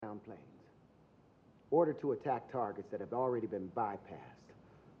Order to attack targets that have already been bypassed.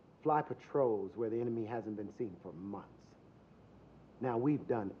 Fly patrols where the enemy hasn't been seen for months. Now, we've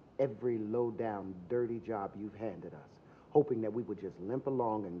done every low-down, dirty job you've handed us, hoping that we would just limp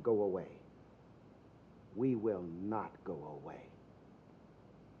along and go away. We will not go away.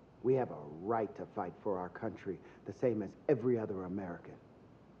 We have a right to fight for our country, the same as every other American.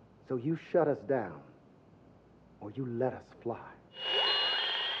 So you shut us down, or you let us fly.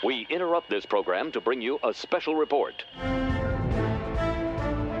 We interrupt this program to bring you a special report.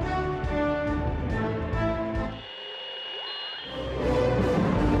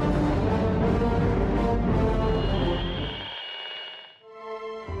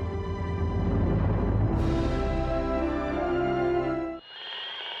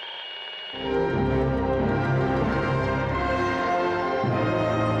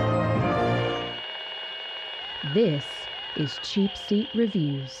 This is Cheap Seat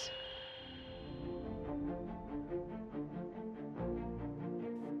Reviews.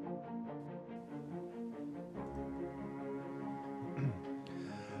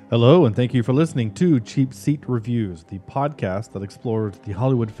 Hello, and thank you for listening to Cheap Seat Reviews, the podcast that explores the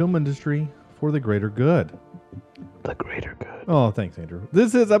Hollywood film industry for the greater good. The greater good. Oh, thanks, Andrew.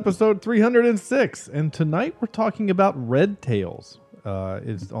 This is episode 306, and tonight we're talking about Red Tails.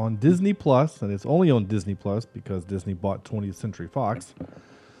 It's on Disney Plus, and it's only on Disney Plus because Disney bought 20th Century Fox.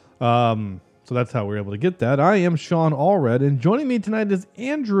 So that's how we're able to get that. I am Sean Allred, and joining me tonight is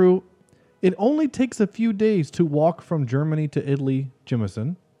Andrew. It only takes a few days to walk from Germany to Italy,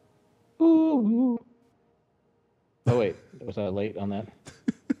 Jimison. Ooh. Oh wait, was I late on that?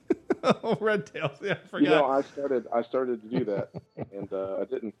 Oh, Red Tails. Yeah, I forgot. You know, I started to do that, and I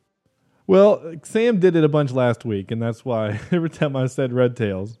didn't. Well, Sam did it a bunch last week, and that's why every time I said Red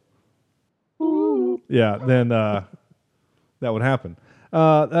Tails, yeah, then that would happen.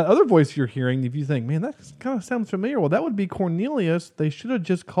 That other voice you're hearing, if you think, man, that kind of sounds familiar, well, that would be Cornelius. They should have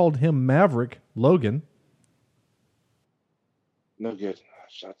just called him Maverick Logan. No good.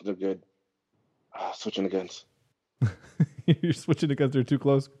 Shots no good. Switching the guns. You're switching the guns. They're too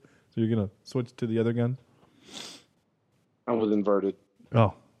close, so you're going to switch to the other gun? I was inverted.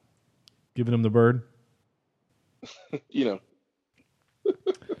 Oh. Giving him the bird? You know.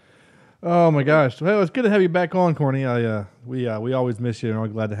 Oh my gosh! Well, it's good to have you back on, Corny. We always miss you, and we're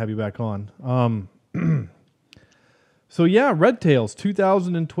glad to have you back on. So yeah, Red Tails,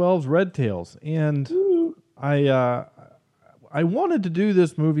 2012's Red Tails, and I wanted to do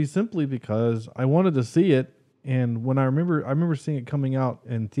this movie simply because I wanted to see it, and when I remember seeing it coming out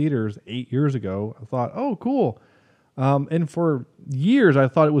in theaters 8 years ago. I thought, oh, cool. And for years, I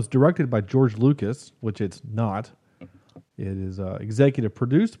thought it was directed by George Lucas, which it's not. It is executive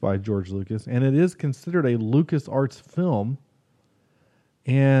produced by George Lucas, and it is considered a LucasArts film.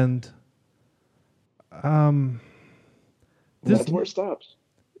 And That's where it stops.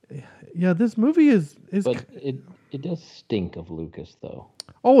 Yeah, this movie is. But it does stink of Lucas, though.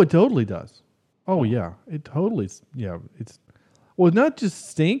 Oh, it totally does. Oh yeah, it totally. Yeah, it's not just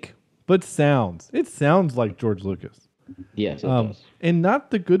stink, but sounds. It sounds like George Lucas. Yes, it does. And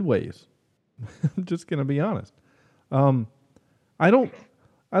not the good ways. I'm just gonna be honest. I don't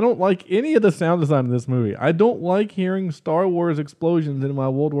like any of the sound design in this movie. I don't like hearing Star Wars explosions in my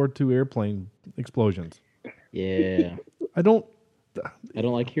World War II airplane explosions. Yeah. I don't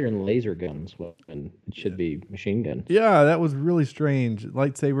like hearing laser guns when it should be machine guns. Yeah, that was really strange.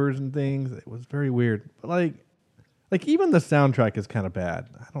 Lightsabers and things. It was very weird. But like even the soundtrack is kind of bad.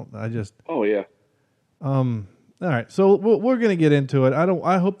 Oh yeah. All right, so we're going to get into it.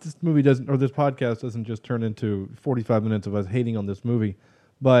 I hope this movie doesn't, or this podcast doesn't just turn into 45 minutes of us hating on this movie,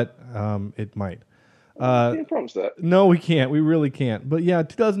 but it might. Can't promise that. No, we can't. We really can't. But yeah,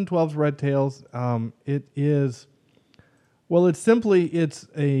 2012's Red Tails. It is. Well, it's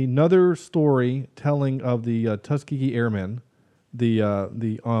another story telling of the Tuskegee Airmen, the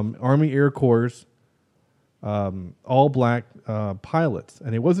Army Air Corps, all black pilots,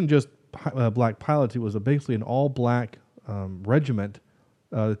 and it wasn't just black pilots. It was basically an all-black regiment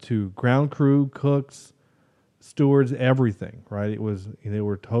to ground crew, cooks, stewards, everything. Right? They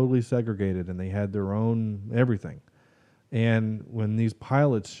were totally segregated, and they had their own everything. And when these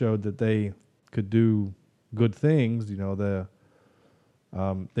pilots showed that they could do good things, they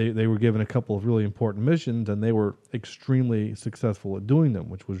were given a couple of really important missions, and they were extremely successful at doing them,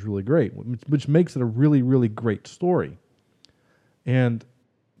 which was really great, which makes it a really, really great story. And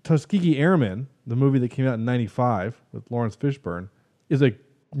Tuskegee Airmen, the movie that came out in 95 with Lawrence Fishburne, is a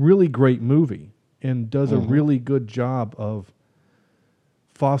really great movie and does a really good job of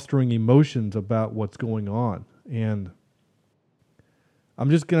fostering emotions about what's going on. And I'm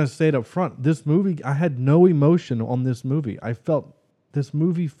just gonna say it up front. This movie, I had no emotion on this movie. I felt this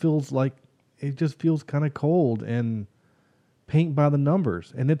movie feels like it just feels kind of cold and paint by the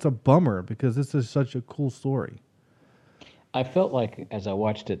numbers, and it's a bummer because this is such a cool story. I felt like as I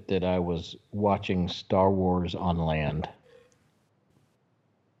watched it that I was watching Star Wars on land.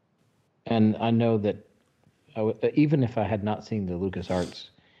 And I know that even if I had not seen the LucasArts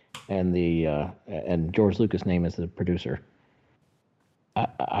and and George Lucas' name as the producer,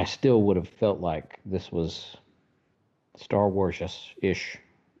 I still would have felt like this was Star Wars-ish,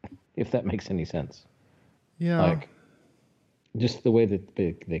 if that makes any sense. Yeah. Like, just the way that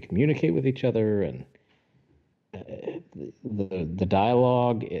they communicate with each other and the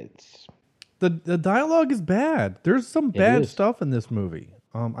dialogue, it's... The dialogue is bad. There's some bad is. stuff in this movie.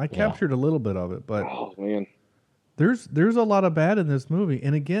 I captured a little bit of it, but Oh man. there's a lot of bad in this movie.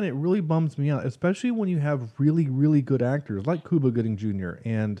 And again, it really bums me out, especially when you have really, really good actors like Cuba Gooding Jr.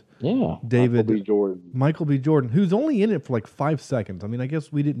 and David Michael B. Jordan, who's only in it for like 5 seconds. I mean, I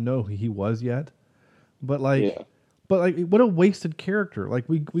guess we didn't know who he was yet, but what a wasted character. Like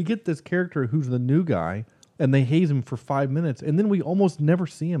we get this character who's the new guy, and they haze him for 5 minutes, and then we almost never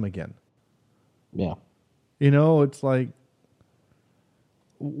see him again. Yeah. You know, it's like,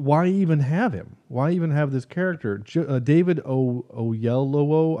 why even have him? Why even have this character? David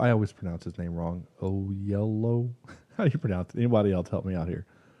Oyelowo. I always pronounce his name wrong. Oyelowo. How do you pronounce it? Anybody else help me out here?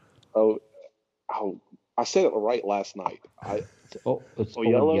 Oh, I said it right last night. It's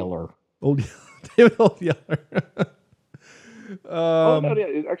Oyelowo. David Oyelowo.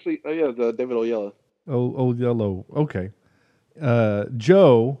 The David Oyelowo. Oyelowo. Okay.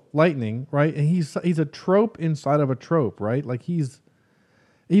 Joe Lightning, right? And he's a trope inside of a trope, right? Like he's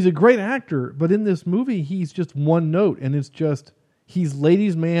a great actor, but in this movie, he's just one note, and it's just, he's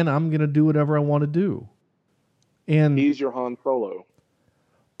ladies' man, I'm going to do whatever I want to do. And he's your Han Solo.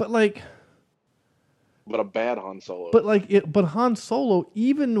 But a bad Han Solo. But Han Solo,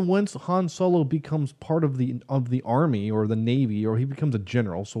 even once Han Solo becomes part of the army or the Navy, or he becomes a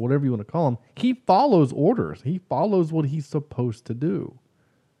general, so whatever you want to call him, he follows orders. He follows what he's supposed to do.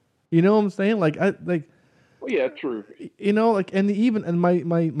 You know what I'm saying? Well, yeah, true. You know, and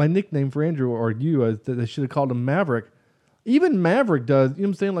my nickname for Andrew or you, I should have called him Maverick. Even Maverick does. You know what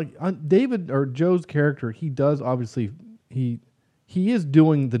I'm saying? Like David or Joe's character, he does obviously he is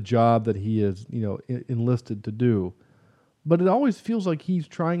doing the job that he is, you know, enlisted to do, but it always feels like he's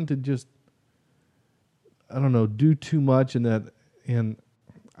trying to just, I don't know, do too much, and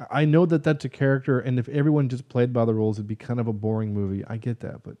I know that that's a character, and if everyone just played by the rules, it'd be kind of a boring movie. I get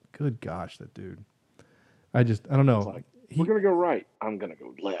that, but good gosh, that dude. I don't know. Like, we're going to go right. I'm going to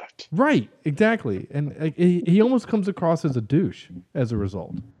go left. Right, exactly. And he almost comes across as a douche as a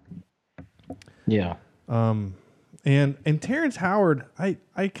result. Yeah. And Terrence Howard, I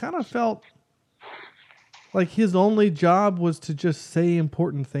kind of felt like his only job was to just say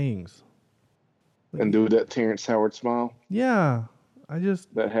important things. And do that Terrence Howard smile. Yeah.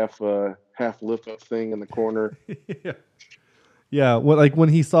 That half lift up thing in the corner. Yeah. Yeah, when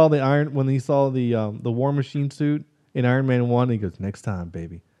he saw the War Machine suit in Iron Man 1, he goes, "Next time,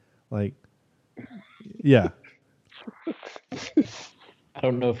 baby." Like, yeah. I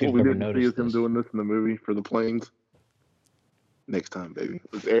don't know if you've ever noticed him doing this in the movie for the planes. Next time, baby.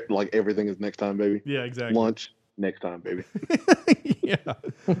 Like everything is next time, baby. Yeah, exactly. Lunch, next time, baby. Yeah.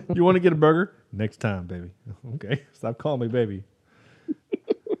 You want to get a burger? Next time, baby. Okay, stop calling me baby.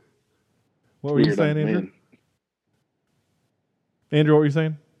 What were you saying, Andrew? Man. Andrew, what were you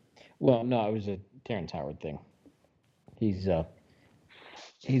saying? Well, no, it was a Terrence Howard thing. He's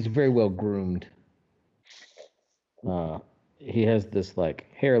very well groomed. He has this like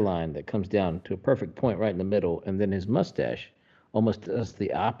hairline that comes down to a perfect point right in the middle, and then his mustache almost does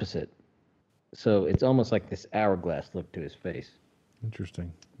the opposite. So it's almost like this hourglass look to his face.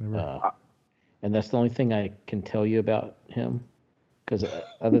 Interesting. And that's the only thing I can tell you about him, because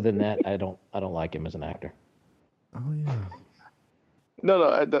other than that, I don't like him as an actor. Oh yeah.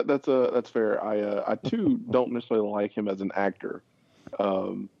 No, that's fair. I too don't necessarily like him as an actor,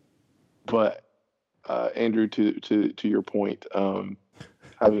 but Andrew, to your point,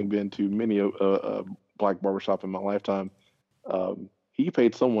 having been to many a black barbershop in my lifetime, he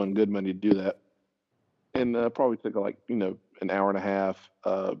paid someone good money to do that, and probably took an hour and a half,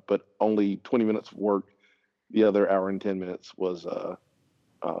 but only 20 minutes of work. The other hour and 10 minutes was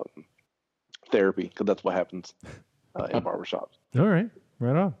therapy, because that's what happens in barbershops. All right.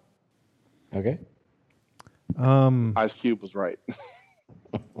 Right on. Okay. Ice Cube was right.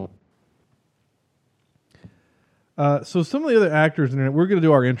 So some of the other actors in it, we're going to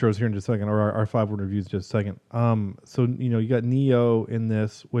do our intros here in just a second, or our 5-word reviews in just a second. So you got Neo in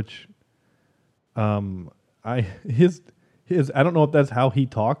this, which, his I don't know if that's how he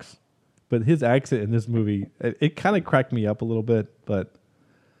talks, but his accent in this movie, it kind of cracked me up a little bit, but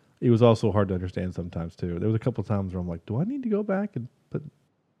it was also hard to understand sometimes too. There was a couple of times where I'm like, do I need to go back and put,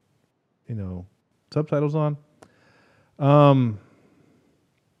 subtitles on? Trying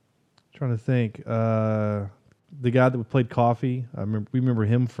to think. The guy that played Coffee, we remember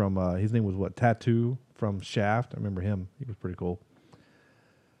him from, his name was Tattoo from Shaft. I remember him. He was pretty cool.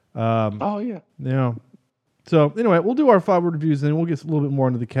 Oh, yeah. Yeah. So, anyway, we'll do our 5-word reviews, and then we'll get a little bit more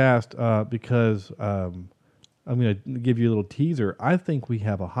into the cast because I'm going to give you a little teaser. I think we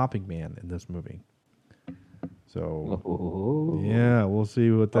have a hopping man in this movie. So, yeah, we'll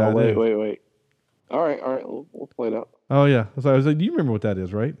see what that is. Wait. All right. We'll play it out. Oh, yeah. So I was like, do you remember what that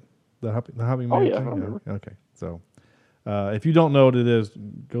is, right? The hopping man? Oh, yeah, thing? I remember. Okay. So, if you don't know what it is,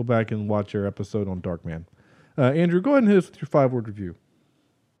 go back and watch our episode on Darkman. Andrew, go ahead and hit us with your 5-word review.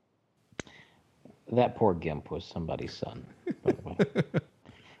 That poor Gimp was somebody's son, by the way.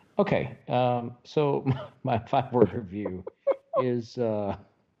 Okay, so my 5-word review is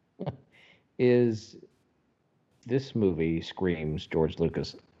this movie screams George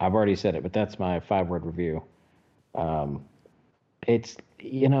Lucas. I've already said it, but that's my 5-word review. It's,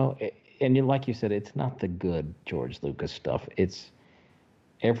 and like you said, it's not the good George Lucas stuff. It's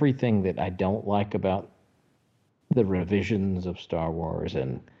everything that I don't like about the revisions of Star Wars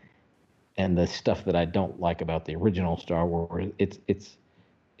and the stuff that I don't like about the original Star Wars. It's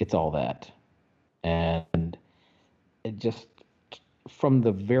all that. And it just, from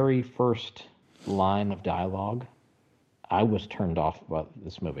the very first line of dialogue, I was turned off about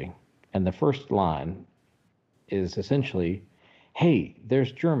this movie. And the first line is essentially, hey,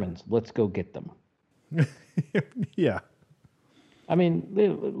 there's Germans, let's go get them. Yeah. I mean,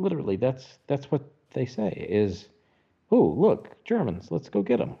 literally, that's what they say is, oh, look, Germans, let's go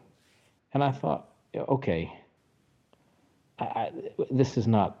get them. And I thought, okay, this is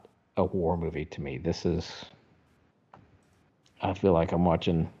not a war movie to me. I feel like I'm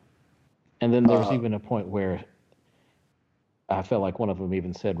watching, and then there's even a point where I felt like one of them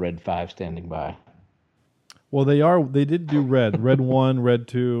even said Red 5 standing by. Well, they did do Red 1, Red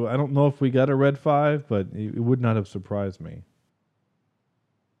 2. I don't know if we got a Red 5, but it would not have surprised me.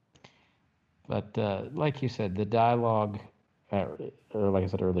 But like you said, the dialogue, or like I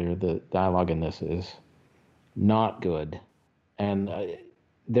said earlier, the dialogue in this is not good. And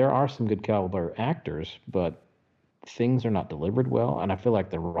there are some good caliber actors, but things are not delivered well. And I feel like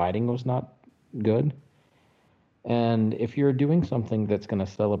the writing was not good. And if you're doing something that's going to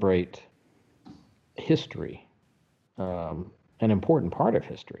celebrate history, an important part of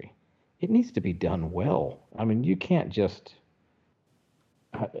history, it needs to be done well. I mean, you can't just,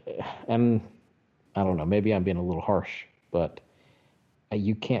 and I don't know, maybe I'm being a little harsh, but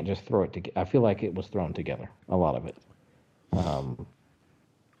you can't just throw it together. I feel like it was thrown together, a lot of it.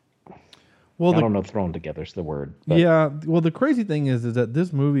 Well, I don't know if thrown together is the word. But. Yeah, well, the crazy thing is that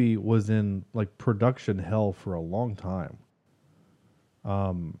this movie was in like production hell for a long time.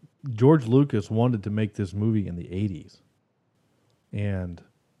 George Lucas wanted to make this movie in the 80s and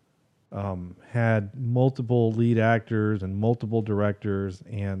had multiple lead actors and multiple directors,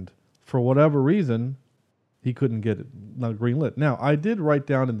 and for whatever reason, he couldn't get it greenlit. Now, I did write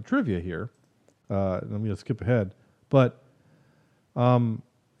down in the trivia here, I'm going to skip ahead, but let's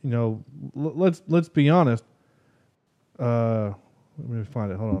be honest. Let me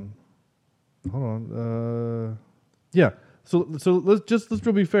find it. Hold on. Yeah. So let's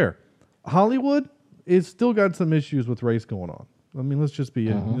be fair. Hollywood is still got some issues with race going on. I mean, let's just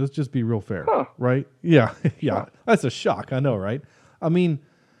be real fair, right? Yeah, yeah. That's a shock. I know, right? I mean,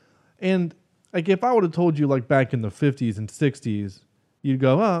 and like if I would have told you like back in the 50s and 60s, you'd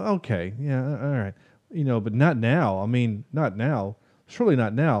go, oh, okay, yeah, all right, but not now. I mean, not now. Surely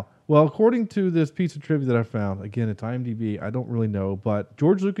not now. Well, according to this piece of trivia that I found, again, it's IMDb, I don't really know, but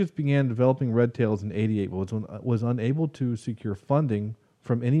George Lucas began developing Red Tails in '88, but was unable to secure funding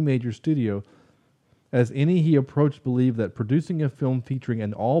from any major studio, as any he approached believed that producing a film featuring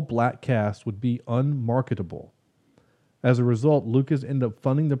an all-black cast would be unmarketable. As a result, Lucas ended up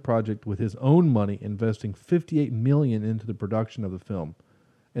funding the project with his own money, investing $58 million into the production of the film,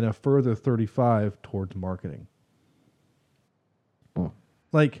 and a further $35 towards marketing.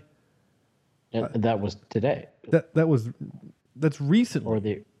 Like, that was today. That's recently. Or the,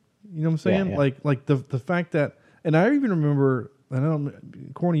 you know what I'm saying? Yeah. Like the fact that, and I even remember, and I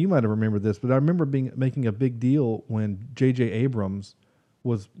don't, Corny, you might have remembered this, but I remember making a big deal when J.J. Abrams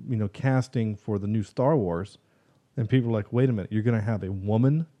was, casting for the new Star Wars, And people are like, wait a minute, you're going to have a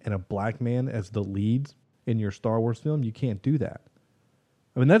woman and a black man as the leads in your Star Wars film? You can't do that.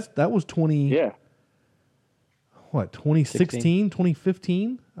 I mean, that was 2016,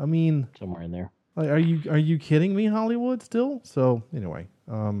 2015? I mean, somewhere in there. like, are you kidding me, Hollywood, still? So anyway,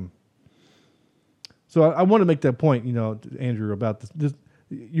 so I want to make that point, Andrew, about this.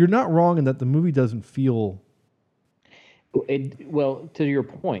 You're not wrong in that the movie doesn't feel... Well, to your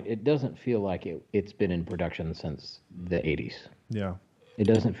point, it doesn't feel like it's been in production since the 80s. Yeah. It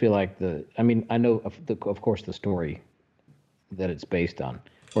doesn't feel like I know, of course, the story that it's based on,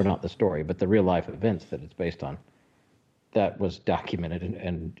 or not the story, but the real life events that it's based on, that was documented,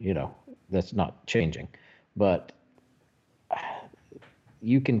 and that's not changing. But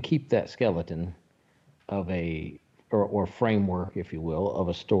you can keep that skeleton of or framework, if you will, of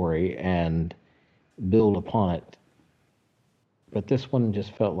a story and build upon it. But this one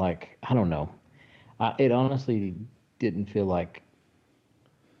just felt like, I don't know. It honestly didn't feel like,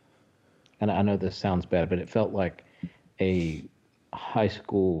 and I know this sounds bad, but it felt like a high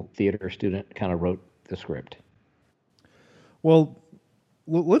school theater student kind of wrote the script. Well,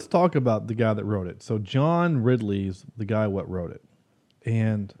 let's talk about the guy that wrote it. So John Ridley's the guy what wrote it.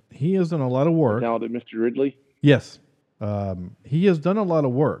 And he has done a lot of work. Now, did Mr. Ridley? Yes. He has done a lot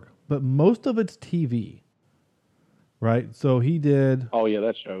of work, but most of it's TV. Right? So he did... Oh, yeah,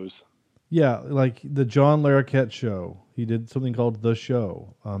 that shows. Yeah, like the John Larroquette show. He did something called The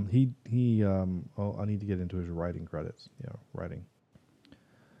Show. I need to get into his writing credits. Yeah, writing.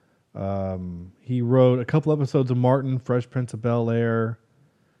 He wrote a couple episodes of Martin, Fresh Prince of Bel-Air.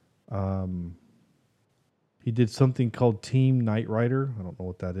 He did something called Team Knight Rider. I don't know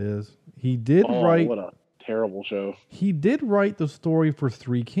what that is. He did write... what a terrible show. He did write the story for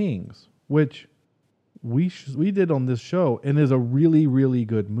Three Kings, which we did on this show, and is a really, really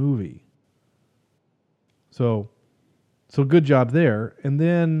good movie. So good job there. And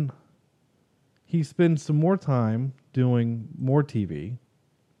then he spends some more time doing more TV.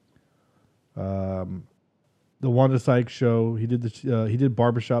 The Wanda Sykes show. He did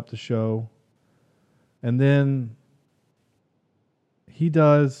Barbershop, the show. And then he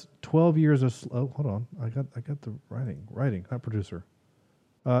does 12 Years of... Oh, hold on. I got the writing, not producer.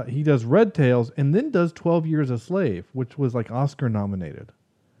 He does Red Tails and then does 12 Years a Slave, which was like Oscar nominated.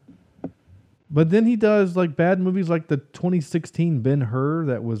 But then he does like bad movies like the 2016 Ben-Hur,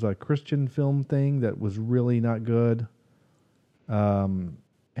 that was a Christian film thing that was really not good. And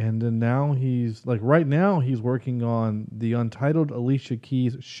then now right now he's working on the untitled Alicia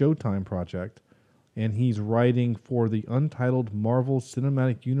Keys Showtime project, and he's writing for the untitled Marvel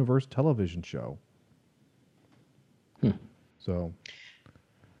Cinematic Universe television show. So...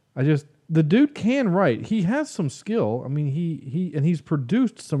 the dude can write. He has some skill. I mean, he's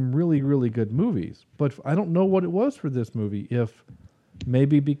produced some really, really good movies. But I don't know what it was for this movie. If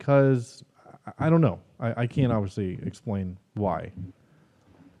maybe because I don't know. I can't obviously explain why.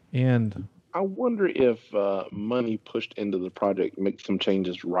 And I wonder if money pushed into the project makes some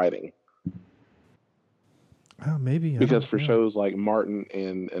changes writing. Maybe because for shows like Martin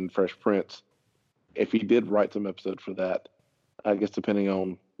and Fresh Prince, if he did write some episodes for that, I guess depending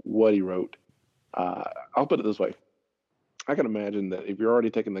on what he wrote, I'll put it this way. I can imagine that if you're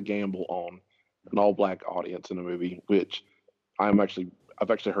already taking the gamble on an all-black audience in a movie, which I've actually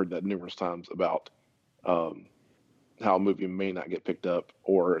heard that numerous times about how a movie may not get picked up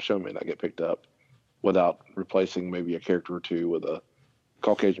or a show may not get picked up without replacing maybe a character or two with a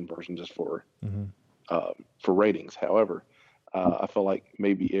Caucasian person just for ratings. However, I feel like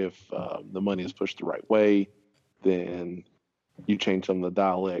maybe if the money is pushed the right way, then you change some of the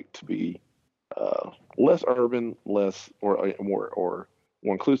dialect to be less urban, less or more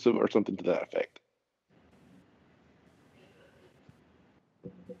inclusive, or something to that effect.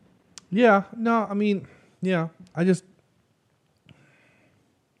 Yeah, no, I mean, yeah,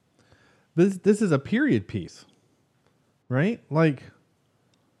 this is a period piece, right? Like,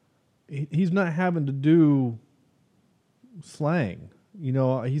 he's not having to do slang.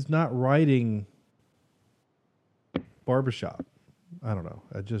 He's not writing Barbershop. I don't know.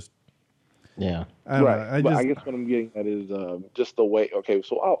 I guess what I'm getting at is just the way. Okay,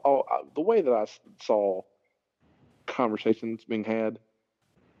 so the way that I saw conversations being had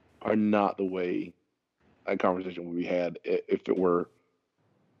are not the way a conversation would be had if it were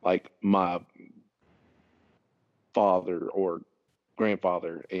like my father or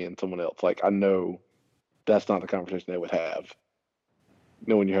grandfather and someone else. Like, I know that's not the conversation they would have.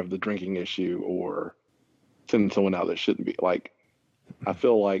 When you have the drinking issue or sending someone out that shouldn't be. Like, I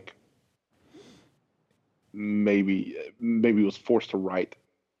feel like maybe was forced to write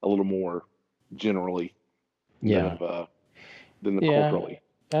a little more generally Yeah. than the Yeah. culturally.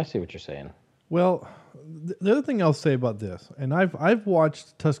 I see what you're saying. Well, the other thing I'll say about this, and I've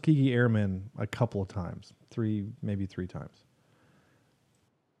watched Tuskegee Airmen a couple of times, maybe three times.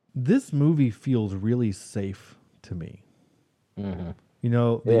 This movie feels really safe to me. Mm-hmm. You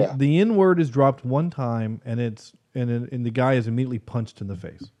know, Yeah. the N word is dropped one time, and the guy is immediately punched in the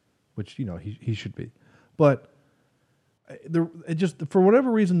face, which he should be, but it just for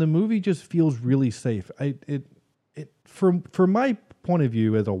whatever reason the movie just feels really safe. From my point of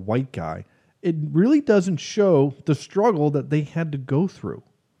view as a white guy, it really doesn't show the struggle that they had to go through.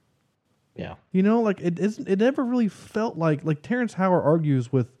 Yeah. Like it never really felt like Terrence Howard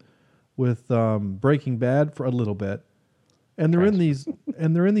argues with Breaking Bad for a little bit. And they're in these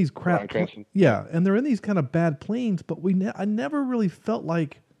crap, Bryan Cranston. yeah, and they're in these kind of bad planes. But I never really felt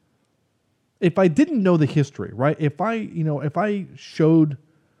like, if I didn't know the history, right? If I showed,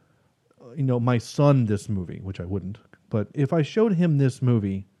 my son this movie, which I wouldn't, but if I showed him this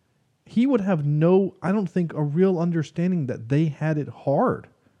movie, he would have I don't think, a real understanding that they had it hard,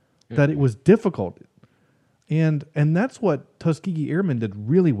 that it was difficult, and that's what Tuskegee Airmen did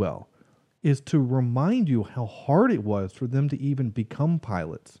really well. Is to remind you how hard it was for them to even become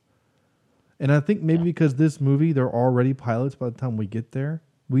pilots. And I think maybe because this movie, they're already pilots by the time we get there,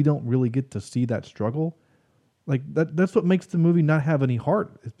 we don't really get to see that struggle. Like that's what makes the movie not have any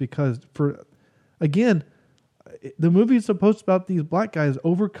heart. It's because the movie is supposed about these black guys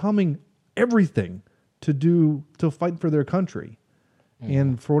overcoming everything to fight for their country. Mm-hmm.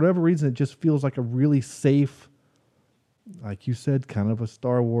 And for whatever reason, it just feels like a really safe, like you said, kind of a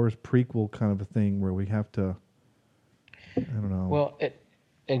Star Wars prequel kind of a thing where we have to, I don't know. Well,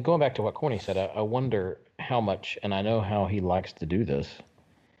 and going back to what Corny said, I wonder how much, and I know how he likes to do this.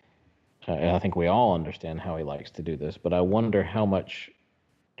 I think we all understand how he likes to do this, but I wonder how much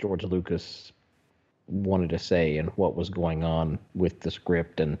George Lucas wanted to say and what was going on with the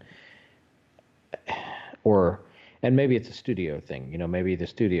script, and maybe it's a studio thing. Maybe the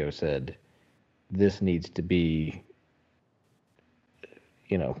studio said this needs to be.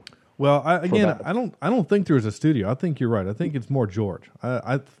 Well, I don't think there was a studio. I think you're right. I think it's more George.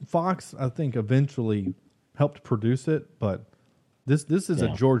 Fox, I think, eventually helped produce it, but this is a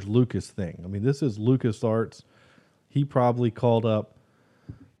George Lucas thing. I mean, this is LucasArts. He probably called up,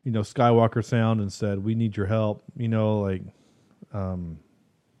 Skywalker Sound and said, "We need your help."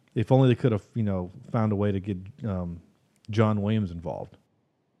 If only they could have, found a way to get John Williams involved.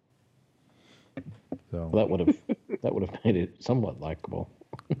 So that would have made it somewhat likable.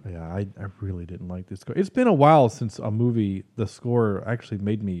 Yeah, I really didn't like this score. It's been a while since a movie, the score actually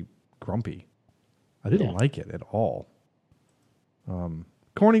made me grumpy. I didn't like it at all.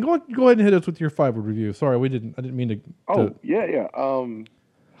 Corny, go ahead and hit us with your 5-word review. Sorry, I didn't mean to. Yeah.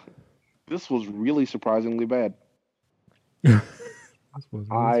 This was really surprisingly bad. This was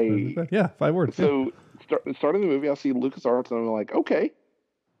really bad. Yeah, 5 words. So starting the movie, I see LucasArts, and I'm like, okay,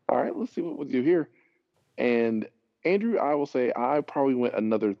 all right, let's see what we'll do here. And Andrew, I will say I probably went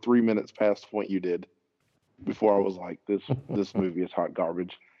another 3 minutes past the point you did before I was like, this movie is hot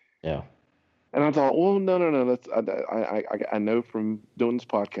garbage. Yeah. And I thought, well, no. That's I know from doing this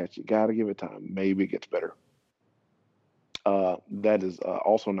podcast, you got to give it time. Maybe it gets better. That is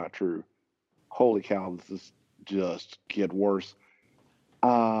also not true. Holy cow, this is just get worse.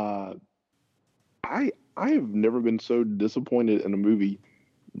 I have never been so disappointed in a movie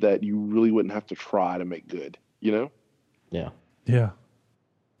that you really wouldn't have to try to make good. Yeah. Yeah.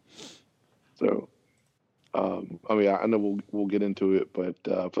 So, I know we'll get into it, but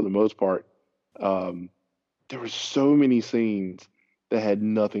for the most part, there were so many scenes that had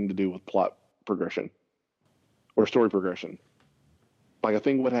nothing to do with plot progression or story progression. Like, a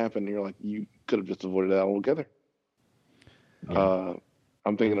thing would happen, and you're like, you could have just avoided that altogether. Yeah.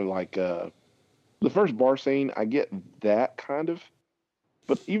 I'm thinking of like the first bar scene. I get that kind of,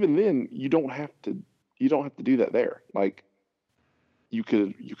 but even then, you don't have to do that there. Like, you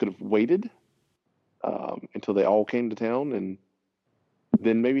could have waited until they all came to town, and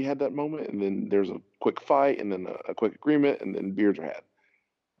then maybe had that moment, and then there's a quick fight, and then a quick agreement, and then beers are had.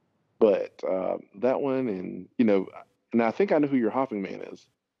 But that one, and and I think I know who your hopping man is.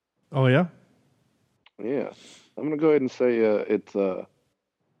 Oh yeah. Yeah, I'm gonna go ahead and say it's the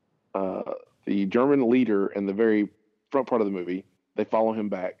German leader in the very front part of the movie. They follow him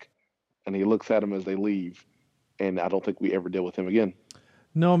back, and he looks at him as they leave, and I don't think we ever deal with him again.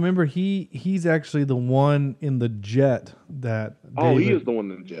 No, remember he's actually the one in the jet that. He is the one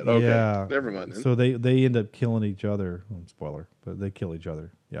in the jet. Okay, yeah. Never mind. Then. So they end up killing each other. Spoiler, but they kill each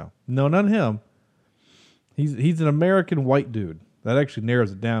other. Yeah, no, not him. He's an American white dude. That actually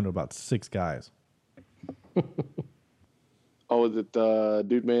narrows it down to about 6 guys. Oh, is it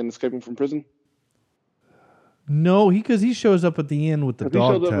Dude Man escaping from prison? No, because he shows up at the end with the 'Cause he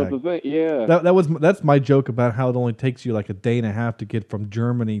dog shows up tag. with the thing. Yeah. That's my joke about how it only takes you like a day and a half to get from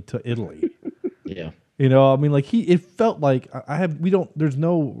Germany to Italy. Yeah. You know, I mean, like it felt like there's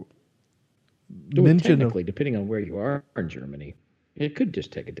no Well, mention of technically, depending on where you are in Germany, it could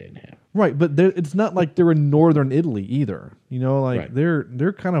just take a day and a half. right, but it's not like they're in northern Italy either. You know, like Right.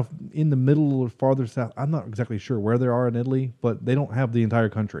 they're kind of in the middle or farther south. I'm not exactly sure where they are in Italy, but they don't have the entire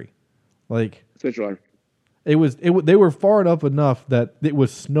country. Like Central. they were far enough that it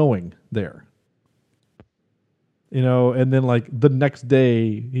was snowing there. You know, and then like the next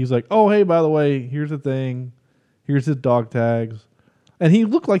day, he's like, "Oh, hey, by the way, here's the thing. Here's his dog tags," and he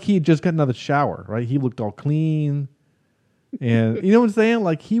looked like he had just gotten out of the shower. Right? He looked all clean, and you know what I'm saying?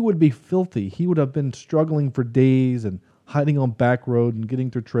 Like he would be filthy. He would have been struggling for days and hiding on back road and getting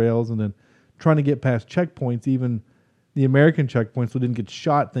through trails, and then trying to get past checkpoints, even the American checkpoints, so he didn't get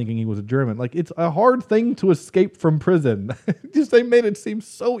shot thinking he was a German. Like it's a hard thing to escape from prison. Just they made it seem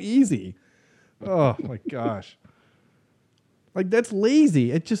so easy. Oh my gosh. Like, that's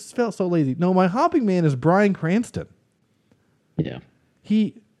lazy. It just felt so lazy. No, my hopping man is Bryan Cranston. Yeah.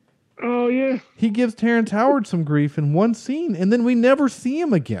 Oh, yeah. He gives Terrence Howard some grief in one scene, and then we never see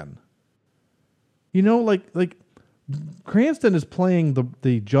him again. You know, like Cranston is playing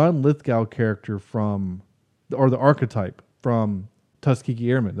the John Lithgow character or the archetype from Tuskegee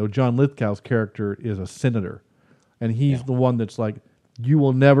Airmen, though John Lithgow's character is a senator. And he's the one that's like, you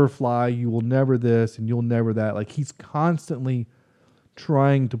will never fly, you will never this, and you'll never that. Like he's constantly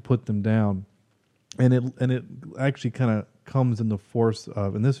trying to put them down, and it actually kind of comes in the force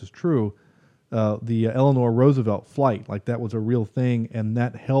of, and this is true, the Eleanor Roosevelt flight. Like that was a real thing, and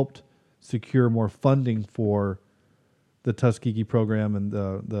that helped secure more funding for the Tuskegee program and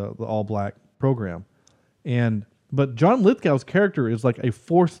the All Black program. But John Lithgow's character is like a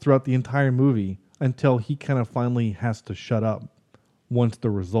force throughout the entire movie until he kind of finally has to shut up once the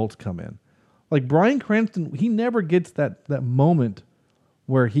results come in. Like Bryan Cranston, he never gets that moment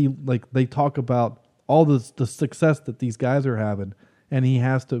where they talk about all the success that these guys are having, and he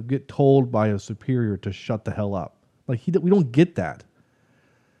has to get told by a superior to shut the hell up. Like we don't get that.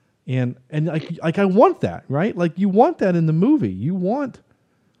 And like I want that, right? Like you want that in the movie. You want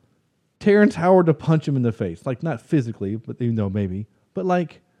Terrence Howard to punch him in the face, like not physically, but you know maybe, but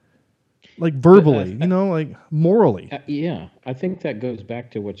like verbally, you know, like morally. Yeah, I think that goes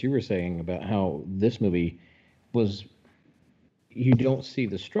back to what you were saying about how this movie was. You don't see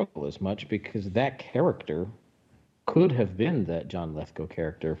the struggle as much because that character could have been that John Lithgow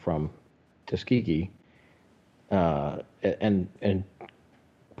character from Tuskegee, and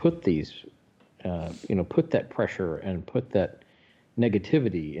put these, put that pressure and put that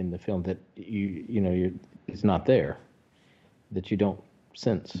negativity in the film that it's not there, that you don't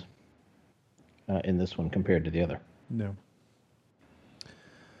sense in this one compared to the other. No.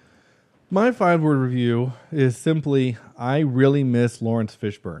 My 5-word review is simply, I really miss Lawrence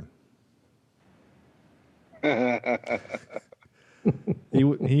Fishburne. He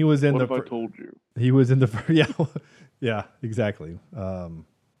was in what the. If I told you? He was in the. Yeah, exactly. I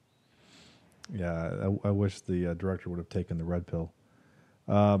wish the director would have taken the red pill.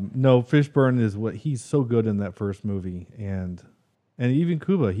 No, Fishburne is he's so good in that first movie, and even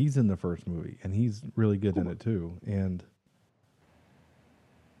Cuba, he's in the first movie, and he's really good in it too. And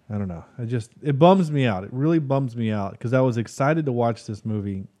I don't know, it bums me out. It really bums me out because I was excited to watch this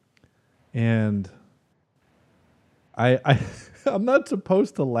movie, and I'm not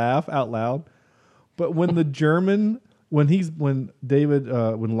supposed to laugh out loud, but when the German, when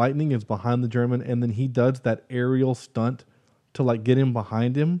Lightning is behind the German, and then he does that aerial stunt to like get him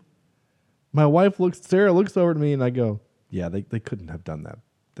behind him, my wife Sarah looks over at me, and I go, yeah, they couldn't have done that.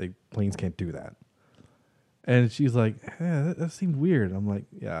 Planes can't do that. And she's like, that seemed weird. I'm like,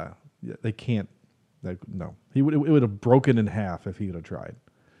 yeah, they can't. No, it would have broken in half if he would have tried.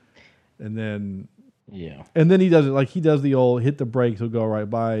 And then, yeah, and then he does it like he does the old hit the brakes, he'll go right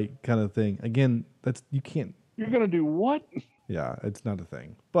by kind of thing. Again, you can't. You're gonna do what? Yeah, it's not a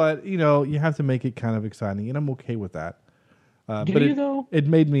thing. But you have to make it kind of exciting, and I'm okay with that. Do you though? It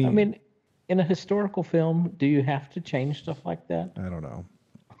made me. I mean, in a historical film, do you have to change stuff like that? I don't know.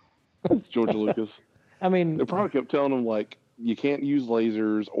 It's George Lucas. I mean, They probably kept telling him like, you can't use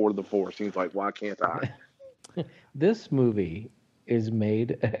lasers or the Force. He's like, why can't I? this movie is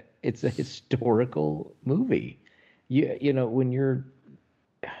made. It's a historical movie. When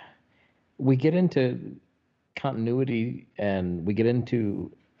we get into continuity and we get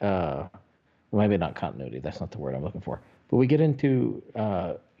into maybe not continuity. That's not the word I'm looking for. But we get into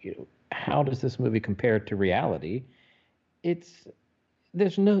how does this movie compare to reality?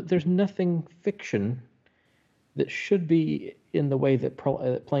 There's nothing fiction that should be in the way that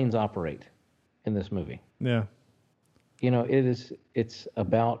planes operate in this movie. Yeah. It's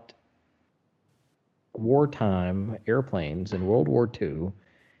about wartime airplanes in World War II.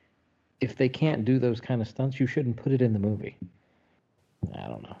 If they can't do those kind of stunts, you shouldn't put it in the movie. I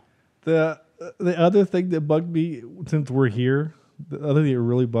don't know. The other thing that bugged me, since we're here, the other thing that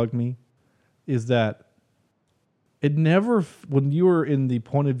really bugged me is that it never, when you were in the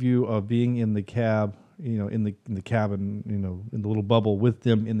point of view of being in the cab, in the cabin, in the little bubble with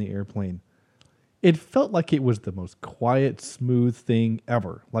them in the airplane, it felt like it was the most quiet, smooth thing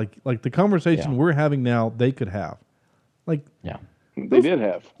ever. Like the conversation we're having now, they could have. They did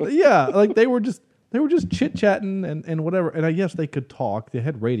have. Yeah, like they were just chit chatting and whatever. And I guess they could talk. They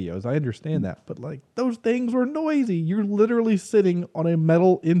had radios. I understand that, but like those things were noisy. You're literally sitting on a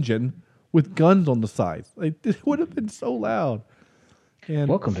metal engine with guns on the sides. Like, it would have been so loud. And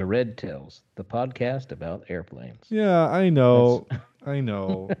welcome to Red Tails, the podcast about airplanes. Yeah, I know.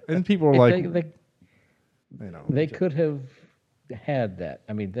 And people are like, they could have had that.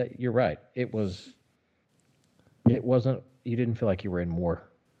 I mean, you're right. It wasn't. You didn't feel like you were in war.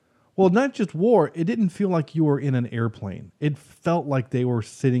 Well, not just war. It didn't feel like you were in an airplane. It felt like they were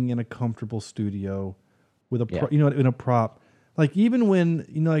sitting in a comfortable studio with in a prop. Like even when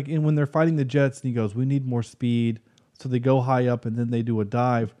when they're fighting the jets, and he goes, "We need more speed," so they go high up and then they do a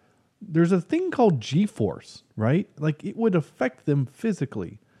dive. There's a thing called G-force, right? Like it would affect them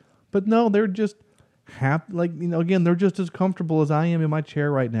physically, but no, they're just happy. Like again, they're just as comfortable as I am in my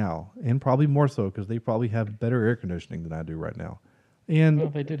chair right now, and probably more so because they probably have better air conditioning than I do right now.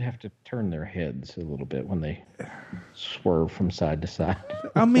 And they did have to turn their heads a little bit when they swerve from side to side.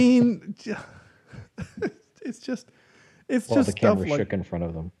 I mean, it's just the camera shook in front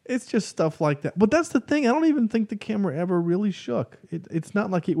of them. It's just stuff like that. But that's the thing. I don't even think the camera ever really shook. It's not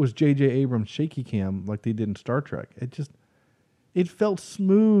like it was J.J. Abrams' shaky cam like they did in Star Trek. It felt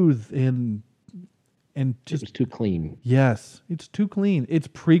smooth and just... It was too clean. Yes, it's too clean. It's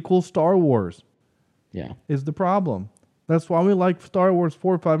prequel Star Wars. Yeah. Is the problem. That's why we like Star Wars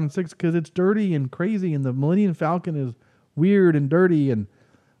 4, 5, and 6, because it's dirty and crazy, and the Millennium Falcon is weird and dirty, and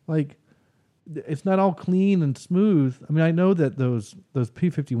like... It's not all clean and smooth. I mean, I know that those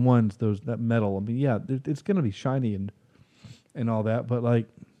P-51s, that metal. I mean, yeah, it's going to be shiny and all that. But like,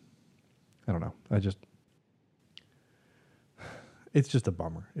 I don't know. It's just a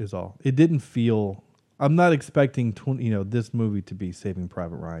bummer. Is all. It didn't feel. I'm not expecting this movie to be Saving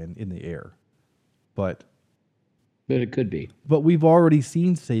Private Ryan in the air, but it could be. But we've already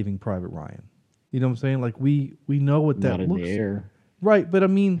seen Saving Private Ryan. You know what I'm saying? Like we know what that looks. Not in the air, right? But I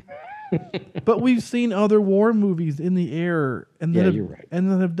mean. But we've seen other war movies in the air, and you're right. And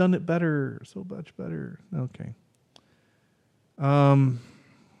that have done it better, so much better. Okay. I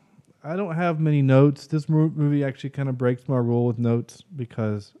don't have many notes. This movie actually kind of breaks my rule with notes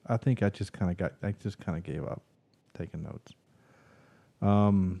because I think I just kind of gave up taking notes.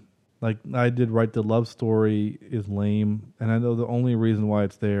 Like I did write the love story is lame, and I know the only reason why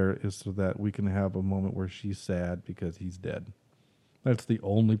it's there is so that we can have a moment where she's sad because he's dead. That's the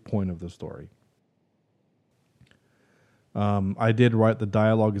only point of the story. I did write the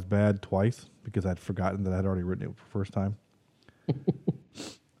dialogue is bad twice because I'd forgotten that I'd already written it for the first time.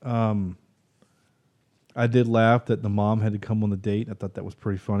 I did laugh that the mom had to come on the date. I thought that was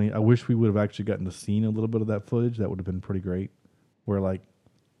pretty funny. I wish we would have actually gotten to see a little bit of that footage. That would have been pretty great. Where like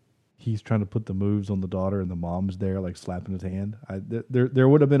he's trying to put the moves on the daughter and the mom's there like slapping his hand. There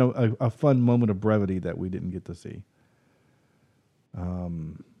would have been a fun moment of brevity that we didn't get to see. Are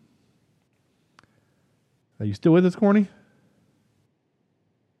you still with us, Corny?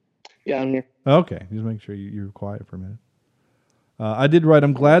 Yeah, I'm here. Okay, just make sure you're quiet for a minute. I did write,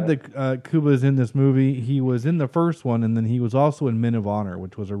 I'm glad that Cuba is in this movie. He was in the first one, and then he was also in Men of Honor,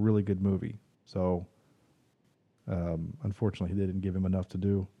 which was a really good movie. So, unfortunately, they didn't give him enough to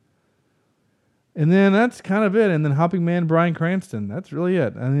do. And then that's kind of it. And then Hopping Man Bryan Cranston. That's really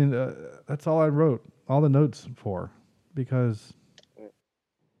it. I mean, that's all I wrote, all the notes for, because...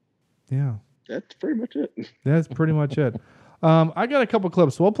 Yeah. That's pretty much it. That's pretty much it. I got a couple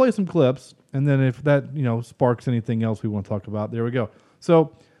clips, so I'll play some clips, and then if that sparks anything else we want to talk about, there we go.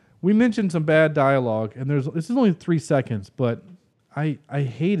 So we mentioned some bad dialogue, and this is only 3 seconds, but I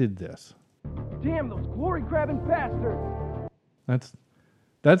hated this. Damn those glory grabbing bastards!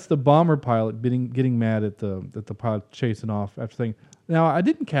 That's the bomber pilot getting mad at the pilot chasing off after saying. Now I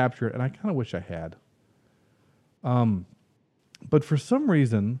didn't capture it, and I kind of wish I had. But for some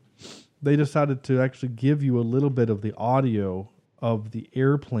reason, they decided to actually give you a little bit of the audio of the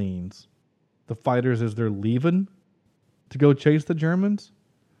airplanes, the fighters as they're leaving to go chase the Germans,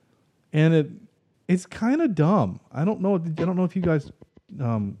 and it's kind of dumb. I don't know if you guys.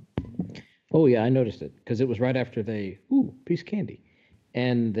 Oh yeah, I noticed it because it was right after piece of candy,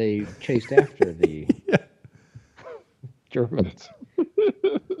 and they chased after the Germans.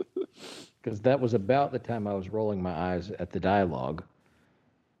 Because that was about the time I was rolling my eyes at the dialogue,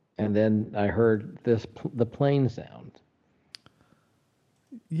 and then I heard the plane sound.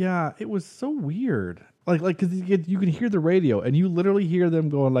 Yeah, it was so weird. Like, because you can hear the radio, and you literally hear them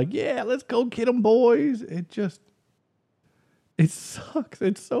going like, "Yeah, let's go get them, boys." It sucks.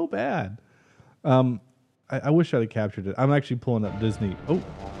 It's so bad. I wish I'd have captured it. I'm actually pulling up Disney. Oh,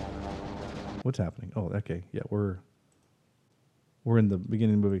 what's happening? Oh, okay. Yeah, we're in the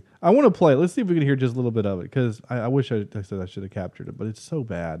beginning of the movie. I want to play it. Let's see if we can hear just a little bit of it, because I wish I said I should have captured it, but it's so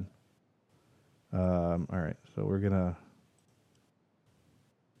bad. All right, so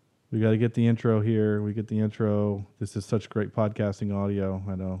we got to get the intro here. We get the intro. This is such great podcasting audio.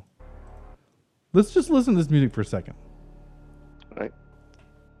 I know. Let's just listen to this music for a second. All right.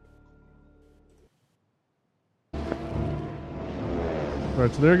 All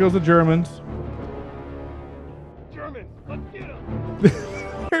right, so there goes the Germans. Germans, let's get them.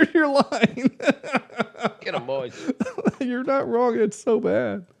 Here's your line. Get them, boys. You're not wrong. It's so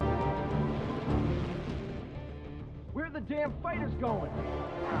bad. Where are the damn fighters going?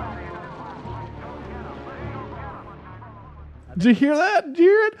 Did you hear that? Did you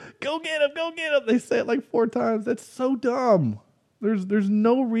hear it? Go get him. Go get him. They say it like 4 times. That's so dumb. There's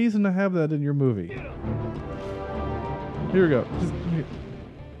no reason to have that in your movie. Here we go.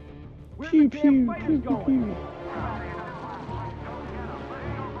 Where are the damn fighters going?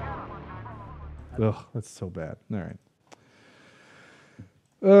 Ugh, that's so bad. All right.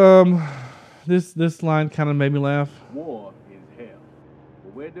 This line kind of made me laugh. War is hell.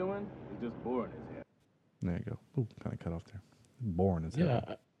 What we're doing is just boring as hell. There you go. Ooh, kind of cut off there. Boring as hell.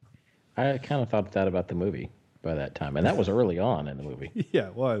 Yeah, I kind of thought that about the movie by that time, and that was early on in the movie. Yeah,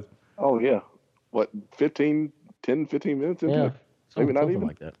 it was. Oh yeah. What, 10, 15 minutes into it? Maybe not even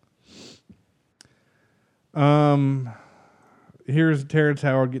like that. Here's Terrence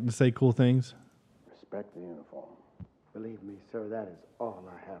Howard getting to say cool things. Respect the uniform. Believe me, sir, that is all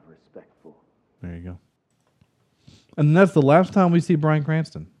I have respect for. There you go. And that's the last time we see Bryan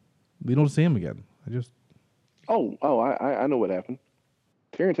Cranston. We don't see him again. I know what happened.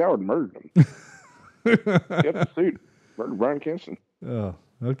 Terrence Howard murdered him. Kept the suit. Murdered Bryan Cranston. Oh,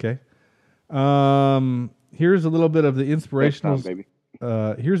 okay. Here's a little bit of the inspirational. Next time,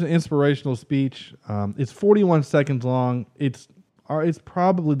 baby. Here's an inspirational speech. It's 41 seconds long. It's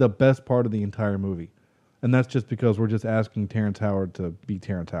probably the best part of the entire movie, and that's just because we're just asking Terrence Howard to be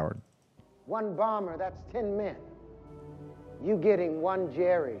Terrence Howard. One bomber, that's 10 men. You getting one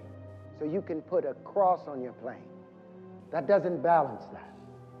Jerry so you can put a cross on your plane. That doesn't balance that.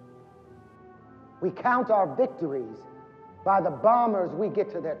 We count our victories by the bombers we get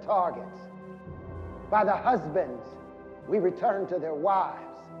to their targets, by the husbands we return to their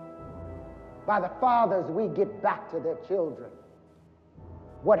wives, by the fathers we get back to their children.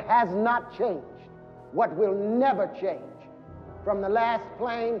 What has not changed, what will never change, from the last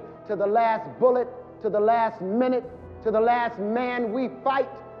plane to the last bullet to the last minute to the last man we fight.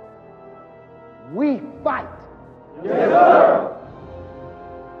 We fight. There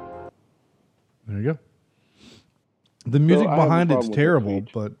you go. The music behind it's terrible,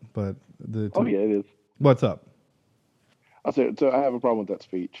 but the Oh yeah, it is. What's up? I said so. I have a problem with that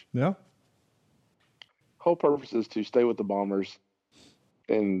speech. Yeah. Whole purpose is to stay with the bombers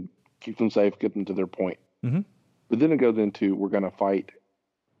and keep them safe, get them to their point. Mm-hmm. But then it goes into we're going to fight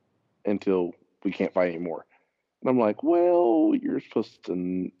until we can't fight anymore. And I'm like, well, you're supposed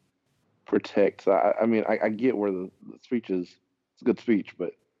to protect. So I get where the speech is. It's a good speech,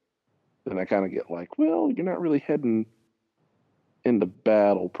 but then I kind of get like, well, you're not really heading into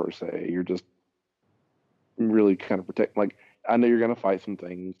battle per se. You're just really kind of protect. Like, I know you're going to fight some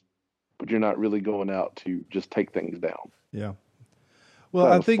things, but you're not really going out to just take things down. Yeah. Well,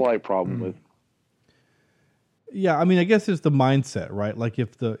 I think have a slight problem with. Yeah, I mean, I guess it's the mindset, right? Like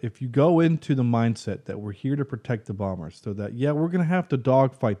if you go into the mindset that we're here to protect the bombers, so that we're going to have to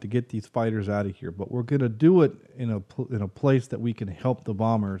dogfight to get these fighters out of here, but we're going to do it in a place that we can help the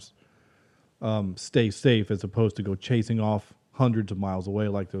bombers stay safe, as opposed to go chasing off hundreds of miles away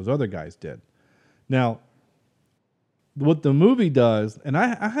like those other guys did. Now, what the movie does, and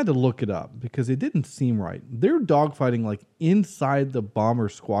I had to look it up because it didn't seem right. They're dogfighting like inside the bomber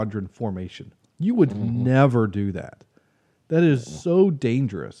squadron formation. You would never do that. That is so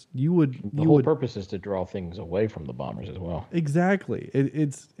dangerous. The whole purpose is to draw things away from the bombers as well. Exactly.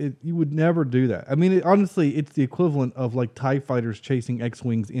 You would never do that. I mean, honestly, it's the equivalent of like TIE fighters chasing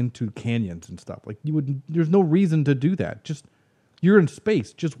X-Wings into canyons and stuff. Like there's no reason to do that. Just, you're in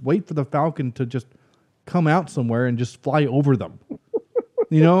space. Just wait for the Falcon to just come out somewhere and just fly over them.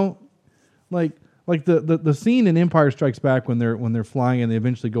 You know? Like the scene in Empire Strikes Back when they're flying and they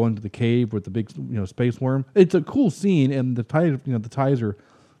eventually go into the cave with the big space worm. It's a cool scene, and the TIEs are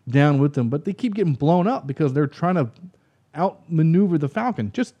down with them, but they keep getting blown up because they're trying to outmaneuver the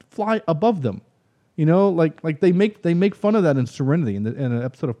Falcon. Just fly above them, like they make fun of that in Serenity in an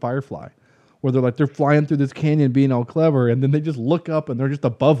episode of Firefly, where they're flying through this canyon being all clever, and then they just look up and they're just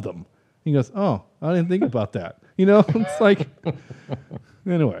above them. He goes, "Oh, I didn't think about that." It's like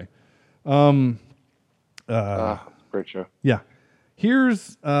anyway. Great show. Yeah.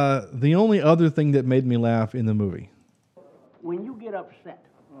 Here's the only other thing that made me laugh in the movie. When you get upset,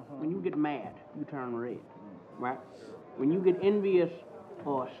 when you get mad, you turn red, right? When you get envious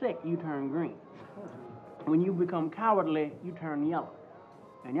or sick, you turn green. When you become cowardly, you turn yellow.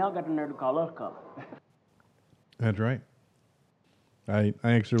 And y'all got the nerve to call us color. That's right. I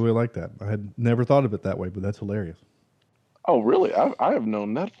actually really like that. I had never thought of it that way, but that's hilarious. Oh, really? I have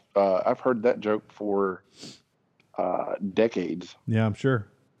known that. I've heard that joke for decades. Yeah, I'm sure.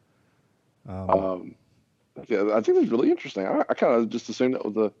 Yeah, I think it's really interesting. I kind of just assumed that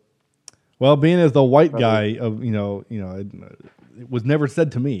was a. Well, being as the white guy of it was never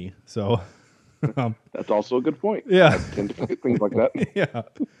said to me. So that's also a good point. Yeah, I tend to forget things like that. Yeah,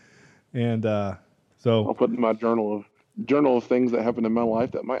 and so I'll put in my journal of things that happened in my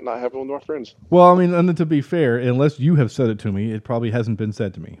life that might not happen with my friends. Well, I mean, and to be fair, unless you have said it to me, it probably hasn't been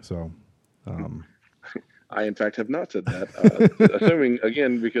said to me. So, I in fact have not said that. Assuming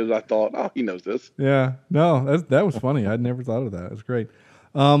again because I thought, oh, he knows this. Yeah, no, that was funny. I'd never thought of that. It's great.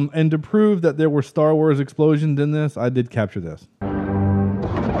 And to prove that there were Star Wars explosions in this, I did capture this.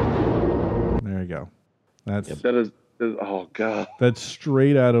 There you go. That is oh god. That's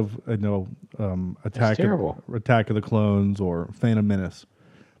straight out of Attack of the Clones or Phantom Menace.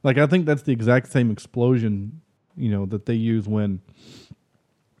 Like I think that's the exact same explosion, that they use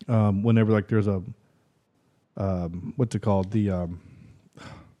whenever like there's a what's it called? The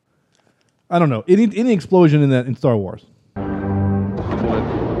I don't know. Any explosion in Star Wars. Yeah,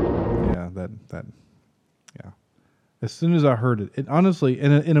 that yeah. As soon as I heard it honestly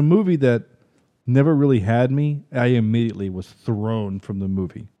in a movie that never really had me, I immediately was thrown from the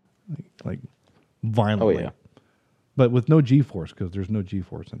movie, like violently. Oh yeah, but with no G-force because there's no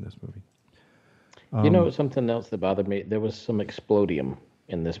G-force in this movie. Something else that bothered me. There was some explodium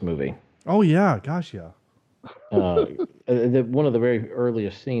in this movie. Oh yeah, gosh yeah. One of the very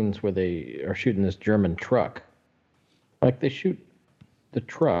earliest scenes where they are shooting this German truck, like they shoot the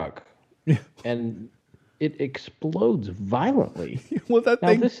truck, and it explodes violently. Well, that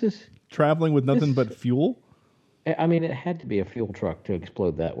thing this is traveling with nothing but fuel. I mean, it had to be a fuel truck to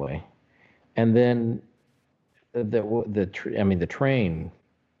explode that way, and then the train.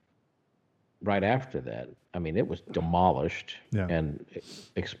 Right after that, I mean, it was demolished and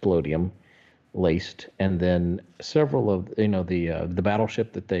explodium laced, and then several of the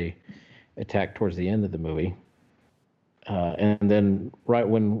battleship that they attacked towards the end of the movie, and then right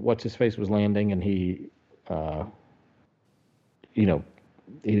when what's his face was landing, and he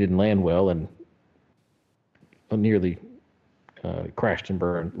didn't land well and nearly crashed and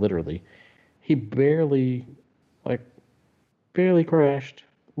burned. Literally, he barely crashed.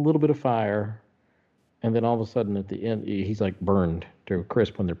 A little bit of fire, and then all of a sudden at the end he's like burned to a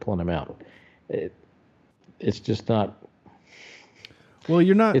crisp when they're pulling him out. It's just not. Well,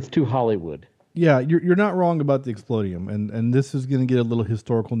 you're not. It's too Hollywood. Yeah, you're not wrong about the explodium, and this is going to get a little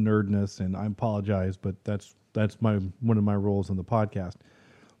historical nerdness, and I apologize, but that's one of my roles on the podcast.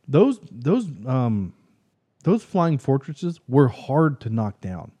 Those flying fortresses were hard to knock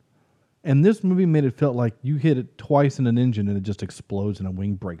down. And this movie made it feel like you hit it twice in an engine and it just explodes and a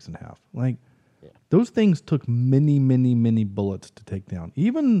wing breaks in half. Like, those things took many, many, many bullets to take down.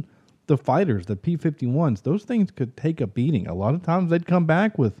 Even the fighters, the P-51s, those things could take a beating. A lot of times they'd come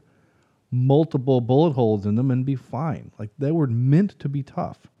back with multiple bullet holes in them and be fine. Like, they were meant to be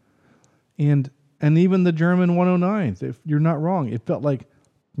tough. And even the German 109s, if you're not wrong, it felt like,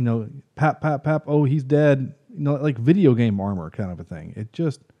 pap, pap, pap, oh, he's dead. Like video game armor kind of a thing.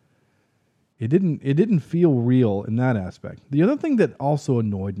 It didn't feel real in that aspect. The other thing that also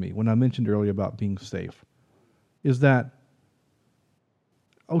annoyed me when I mentioned earlier about being safe is that,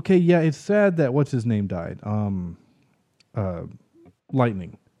 okay, yeah, it's sad that what's his name died,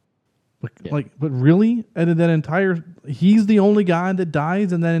 Lightning. But really? And in that entire, he's the only guy that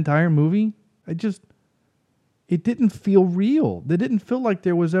dies in that entire movie? It didn't feel real. They didn't feel like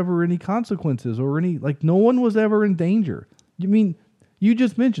there was ever any consequences or any, like no one was ever in danger. You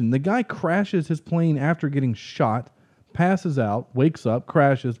just mentioned the guy crashes his plane after getting shot, passes out, wakes up,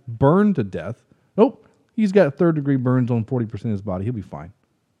 crashes, burned to death. Oh, he's got 3rd-degree burns on 40% of his body. He'll be fine.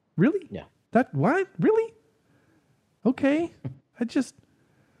 Really? Yeah. That, what? Really? Okay.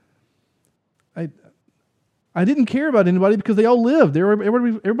 I didn't care about anybody because they all lived.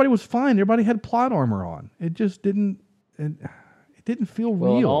 Everybody was fine. Everybody had plot armor on. It just didn't. It didn't feel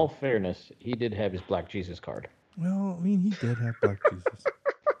Well, real. in all fairness, he did have his Black Jesus card. Well, I mean, he did have Black Jesus.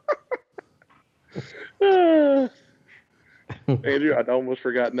 Andrew, I'd almost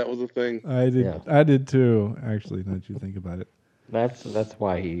forgotten that was a thing. I did. Yeah. I did too. Actually, now that you think about it. That's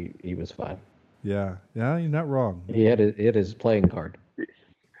why he was fine. Yeah. Yeah. You're not wrong. He had his playing card.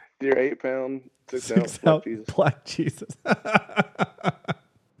 Dear 8-pound, 6 ounce out Black Jesus. Black Jesus.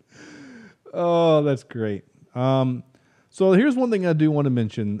 Oh, that's great. So here's one thing I do want to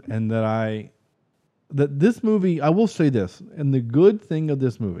mention, and that this movie, I will say this, and the good thing of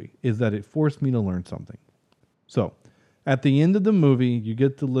this movie is that it forced me to learn something. So, at the end of the movie, you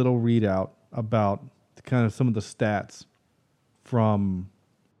get the little readout about kind of some of the stats from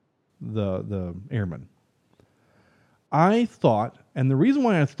the airmen. I thought, and the reason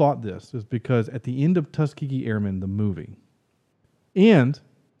why I thought this is because at the end of Tuskegee Airmen, the movie, and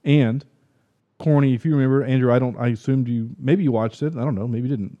Corny, if you remember, Andrew, I assumed maybe you watched it. I don't know, maybe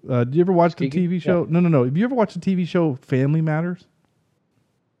you didn't. Did you ever watch the TV show? Yeah. No. Have you ever watched the TV show Family Matters?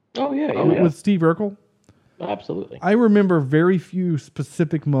 Oh yeah, With Steve Urkel? Absolutely. I remember very few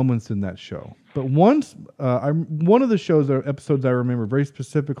specific moments in that show, but one of the episodes I remember very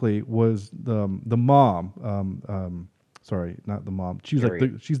specifically was the mom. Sorry, not the mom. She's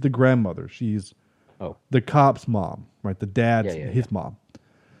she's the grandmother. She's the cop's mom, right? The dad's his mom.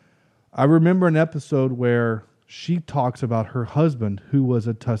 I remember an episode where she talks about her husband, who was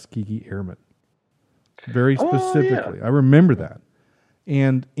a Tuskegee Airman, very specifically. I remember that,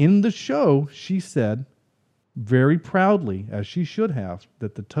 and in the show, she said very proudly, as she should have,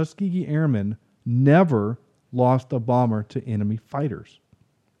 that the Tuskegee Airmen never lost a bomber to enemy fighters.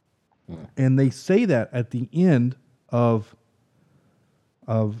 And they say that at the end of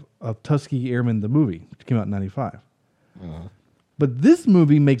Tuskegee Airmen, the movie, which came out in 95. But this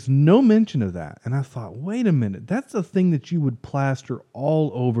movie makes no mention of that. And I thought, wait a minute, that's the thing that you would plaster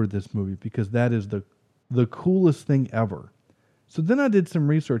all over this movie because that is the coolest thing ever. So then I did some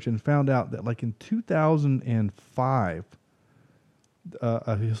research and found out that like in 2005,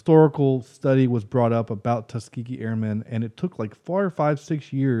 a historical study was brought up about Tuskegee Airmen, and it took like 4 or 5,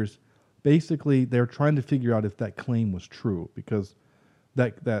 6 years. Basically, they're trying to figure out if that claim was true because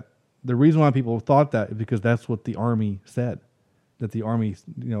that the reason why people thought that is because that's what the Army said, that the Army,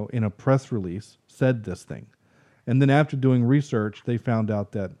 in a press release said this thing. And then after doing research, they found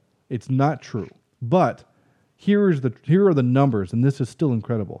out that it's not true. But here are the numbers, and this is still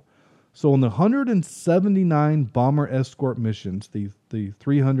incredible. So in the 179 bomber escort missions, the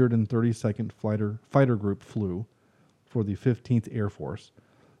 332nd fighter group flew for the 15th Air Force.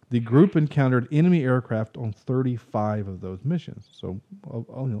 The group encountered enemy aircraft on 35 of those missions. So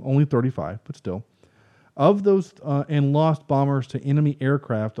only 35, but still. Of those, and lost bombers to enemy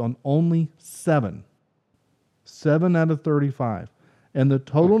aircraft on only 7. 7 out of 35. And the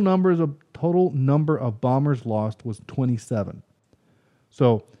total number of bombers lost was 27.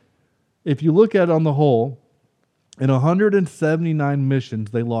 So if you look at it on the whole, in 179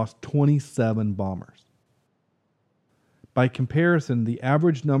 missions, they lost 27 bombers. By comparison, the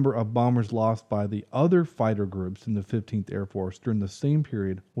average number of bombers lost by the other fighter groups in the 15th Air Force during the same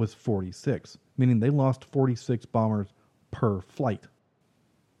period was 46, meaning they lost 46 bombers per flight,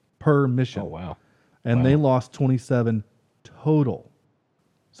 per mission. Oh, wow. And they lost 27 total.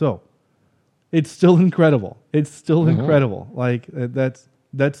 So it's still incredible. It's still incredible. Like that's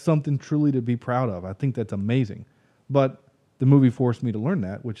something truly to be proud of. I think that's amazing. But the movie forced me to learn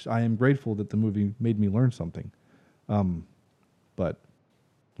that, which I am grateful that the movie made me learn something. But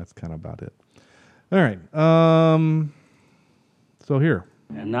that's kind of about it. All right. So here.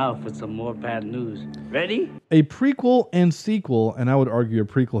 And now for some more bad news. Ready? A prequel and sequel, and I would argue a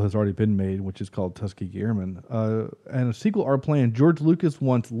prequel has already been made, which is called Tuskegee Airmen, and a sequel are planned. George Lucas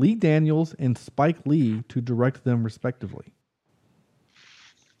wants Lee Daniels and Spike Lee to direct them respectively.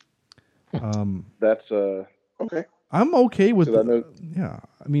 That's okay. I'm okay with that. Yeah,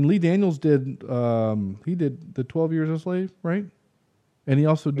 I mean Lee Daniels did he did the 12 Years a Slave, right? And he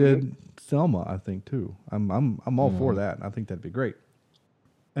also did Selma, I think too. I'm all for that. I think that'd be great.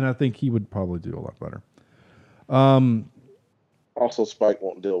 And I think he would probably do a lot better. Also, Spike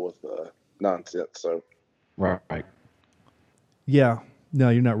won't deal with nonsense. So, Right. Yeah, no,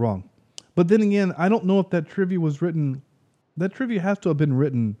 you're not wrong. But then again, I don't know if that trivia was written. That trivia has to have been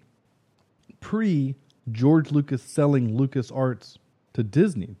written pre George Lucas selling LucasArts to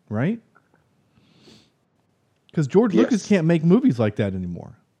Disney, right? Because George Lucas can't make movies like that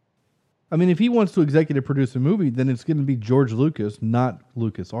anymore. I mean, if he wants to executive produce a movie, then it's going to be George Lucas, not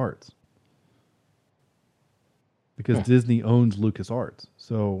LucasArts. Because Disney owns LucasArts.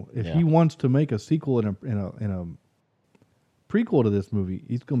 So if he wants to make a sequel and a prequel to this movie,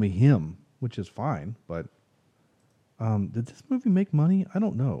 it's going to be him, which is fine. But did this movie make money? I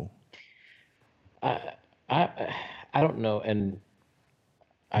don't know. I don't know, and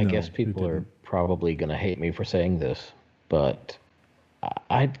I guess people are probably going to hate me for saying this, but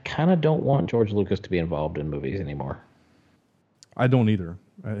I kind of don't want George Lucas to be involved in movies anymore. I don't either.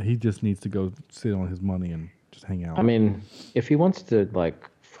 He just needs to go sit on his money and just hang out. I mean, if he wants to like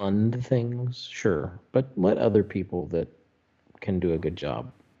fund things, sure, but let other people that can do a good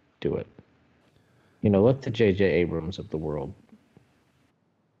job do it. You know, let the J.J. Abrams of the world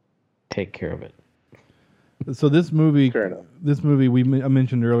take care of it. So this movie, Fair enough. I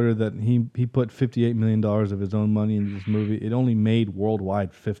mentioned earlier that he put $58 million of his own money into this movie. It only made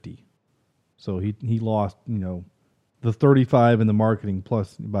worldwide 50. So he lost, the 35 in the marketing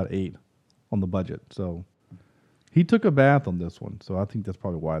plus about 8 on the budget. So he took a bath on this one. So I think that's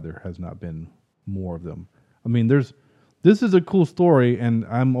probably why there has not been more of them. I mean, this is a cool story, and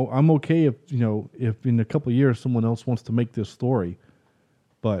I'm okay if if in a couple of years someone else wants to make this story,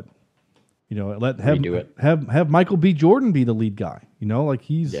 but have Michael B. Jordan be the lead guy.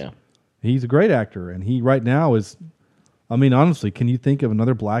 He's a great actor, and he right now is. I mean, honestly, can you think of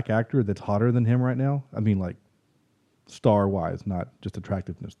another black actor that's hotter than him right now? I mean, like star wise, not just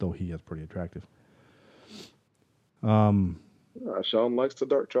attractiveness, though he is pretty attractive. Sean likes the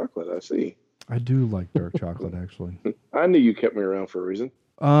dark chocolate. I see. I do like dark chocolate, actually. I knew you kept me around for a reason.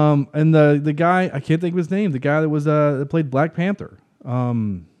 And the guy, I can't think of his name. The guy that was that played Black Panther.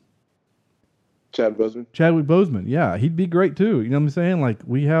 Chadwick Boseman. Yeah, he'd be great too. You know what I'm saying? Like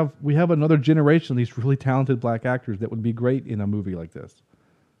we have another generation of these really talented black actors that would be great in a movie like this.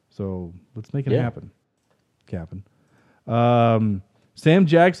 So let's make it happen. Captain. Sam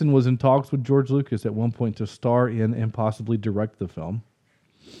Jackson was in talks with George Lucas at one point to star in and possibly direct the film.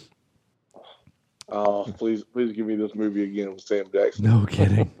 Oh, please give me this movie again with Sam Jackson. No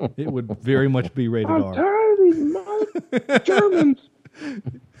kidding. It would very much be rated R. I'm tired of these mother Germans.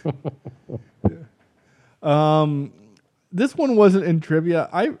 This one wasn't in trivia.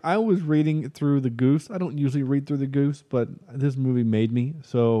 I was reading through the Goose. I don't usually read through the Goose, but this movie made me.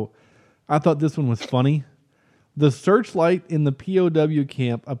 So I thought this one was funny. The searchlight in the POW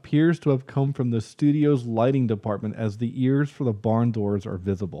camp appears to have come from the studio's lighting department as the ears for the barn doors are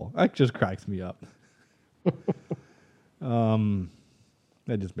visible. That just cracks me up.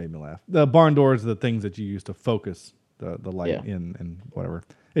 That just made me laugh. The barn doors are the things that you use to focus the light in and whatever.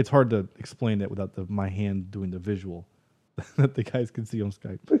 It's hard to explain it without my hand doing the visual that the guys can see on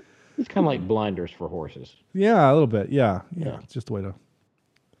Skype. It's kind of like blinders for horses. Yeah, a little bit. Yeah. It's just a way to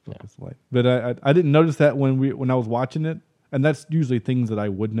focus the light. But I didn't notice that when I was watching it, and that's usually things that I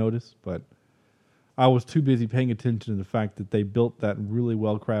would notice. But I was too busy paying attention to the fact that they built that really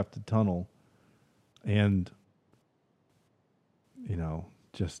well crafted tunnel, and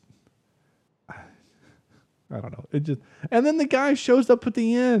just. I don't know. And then the guy shows up at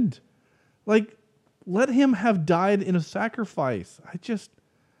the end. Like, let him have died in a sacrifice.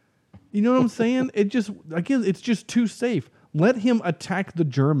 You know what I'm saying? It's just too safe. Let him attack the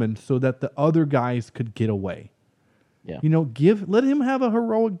Germans so that the other guys could get away. Yeah. Let him have a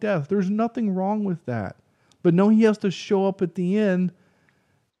heroic death. There's nothing wrong with that. But no, he has to show up at the end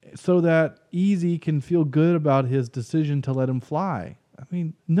so that Easy can feel good about his decision to let him fly. I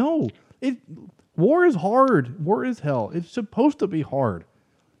mean, no. War is hard. War is hell. It's supposed to be hard.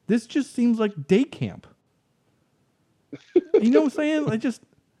 This just seems like day camp. You know what I'm saying?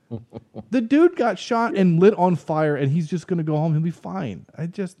 The dude got shot and lit on fire, and he's just going to go home. He'll be fine.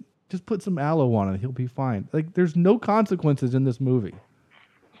 Just put some aloe on it. He'll be fine. Like, there's no consequences in this movie.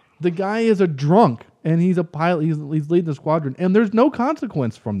 The guy is a drunk, and he's a pilot. He's leading the squadron, and there's no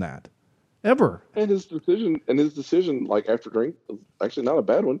consequence from that, ever. And his decision, like after drink, was actually not a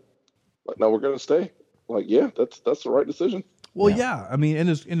bad one. Like, no, we're going to stay. Like, yeah, that's the right decision. Well, yeah. I mean, and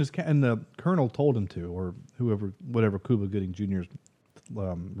the colonel told him to, or whatever Cuba Gooding Jr.'s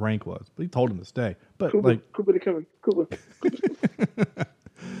rank was, but he told him to stay. But Cuba to Kevin, Cuba.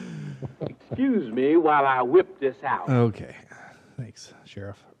 Excuse me while I whip this out. Okay, Thanks,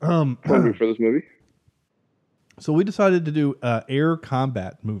 Sheriff. Pardon me for this movie. So we decided to do air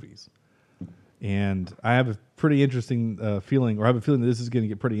combat movies. And I have a pretty interesting feeling, or I have a feeling that this is going to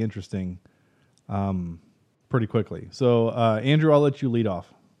get pretty interesting pretty quickly. So, Andrew, I'll let you lead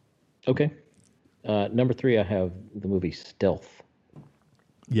off. Okay. Number 3, I have the movie Stealth.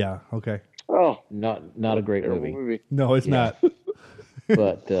 Yeah, okay. Oh, Not a great movie. No, it's not.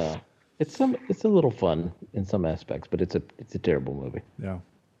 But it's a little fun in some aspects, but it's a terrible movie. Yeah.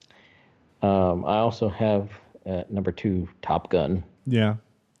 I also have number 2, Top Gun. Yeah.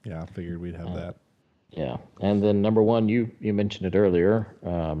 Yeah, I figured we'd have that. Yeah. And then number 1, you mentioned it earlier,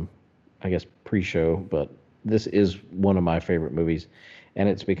 I guess pre-show, but this is one of my favorite movies, and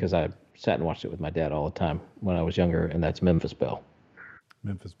it's because I sat and watched it with my dad all the time when I was younger, and that's Memphis Belle.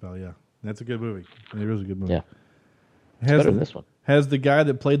 Memphis Belle, yeah. That's a good movie. It is a good movie. Yeah. It's better than this one. Has the guy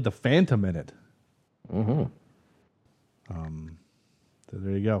that played the Phantom in it. Mm-hmm. So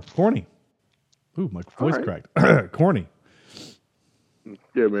there you go. Corny. Ooh, my voice cracked. Corny.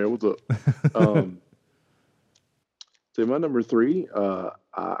 Yeah, man, what's up? So my number 3,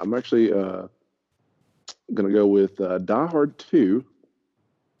 I'm actually going to go with Die Hard 2.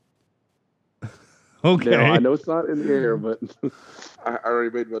 Okay. Now, I know it's not in the air, but I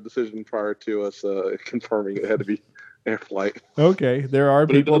already made my decision prior to us confirming it had to be air flight. Okay, there are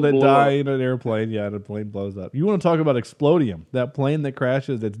But it people does that blow die up. in an airplane. Yeah, the plane blows up. You want to talk about explodium? That plane that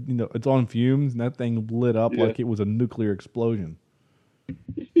crashes, it's on fumes, and that thing lit up Yeah. like it was a nuclear explosion.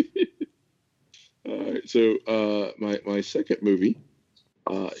 All right, so my second movie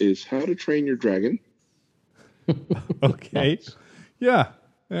is How to Train Your Dragon. Okay. Yeah.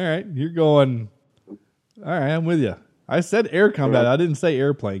 All right. You're going. All right. I'm with you. I said air combat. I didn't say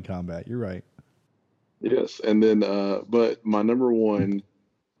airplane combat. You're right. Yes, and then but my number 1,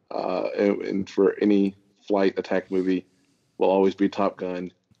 and for any flight attack movie, will always be Top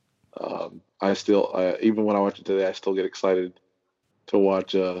Gun. I still, even when I watch it today, I still get excited to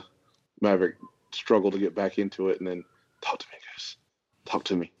watch Maverick struggle to get back into it, and then talk to me, Goose. Talk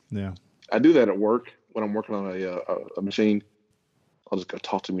to me. Yeah. I do that at work when I'm working on a machine. I'll just go,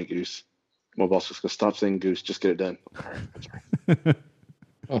 talk to me, Goose. My boss just goes, stop saying Goose, just get it done. All right,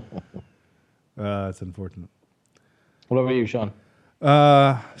 sorry. It's unfortunate. What about you, Sean?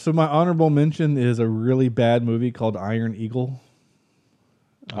 So my honorable mention is a really bad movie called Iron Eagle.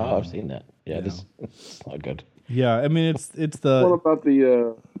 Oh, I've seen that. Yeah, it's not good. Yeah, I mean it's What the about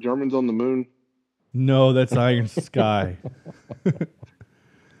the Germans on the moon? no, that's Iron Sky.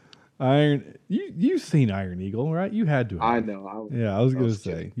 You've seen Iron Eagle, right? You had to. Have. I know. I was going to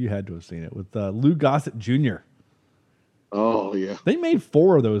say you had to have seen it with Lou Gossett Jr. Oh, yeah. They made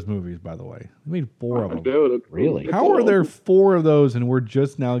 4 of those movies, by the way. They made 4 of them. Really? How are there 4 of those and we're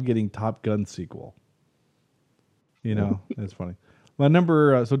just now getting Top Gun sequel? You know, that's funny. My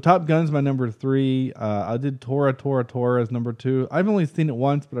number, so Top Gun's my number 3. I did Tora as number 2. I've only seen it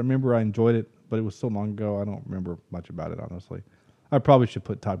once, but I remember I enjoyed it, but it was so long ago, I don't remember much about it, honestly. I probably should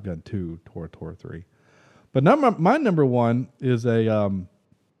put Top Gun 2, Tora 3. But my number 1 is a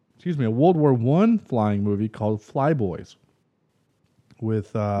World War I flying movie called Flyboys. With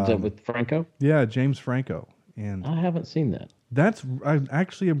Is that with Franco? Yeah, James Franco. And I haven't seen that. that's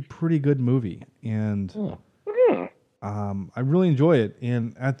actually a pretty good movie. And I really enjoy it.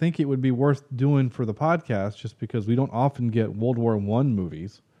 And I think it would be worth doing for the podcast just because we don't often get World War I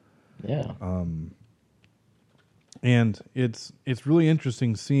movies. Yeah. And it's really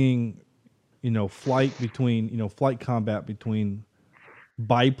interesting seeing, flight combat between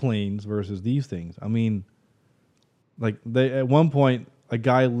biplanes versus these things. I mean, like at one point, a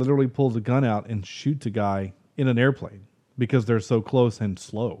guy literally pulls a gun out and shoots a guy in an airplane because they're so close and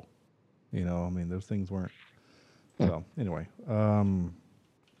slow. I mean, those things weren't. So anyway,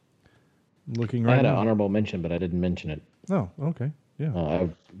 looking right I had an now. honorable mention, but I didn't mention it. Oh, okay, yeah.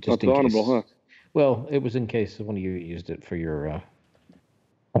 That's honorable, huh? Well, it was in case one of you used it for your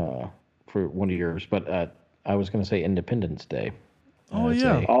for one of yours, but I was going to say Independence Day. Oh, It's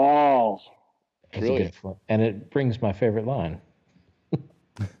yeah. Oh, it's a really? good fl- and it brings my favorite line.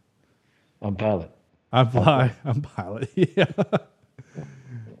 I'm pilot. I'm pilot. Yeah.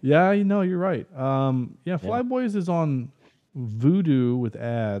 Yeah, you're right. Flyboys is on Vudu with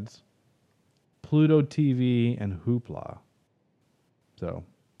ads, Pluto TV, and Hoopla. So.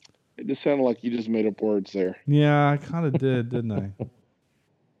 It just sounded like you just made up words there. Yeah, I kind of did, didn't I?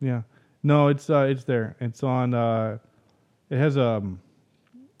 Yeah. No, it's there. It's on. It has a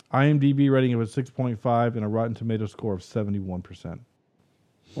IMDb rating of a 6.5 and a Rotten Tomato score of 71%.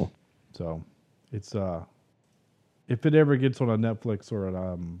 So, it's if it ever gets on a Netflix or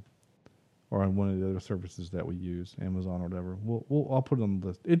or on one of the other services that we use, Amazon or whatever. I'll put it on the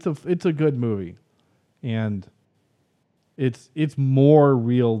list. It's a good movie, and it's more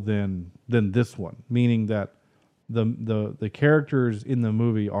real than this one, meaning that the characters in the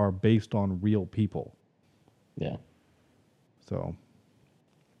movie are based on real people. Yeah. So,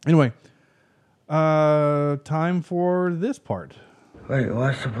 anyway, time for this part. Wait,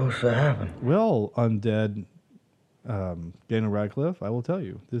 what's supposed to happen? Well, undead Daniel Radcliffe, I will tell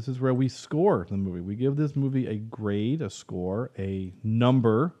you. This is where we score the movie. We give this movie a grade, a score, a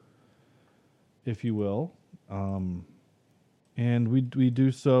number, if you will. And we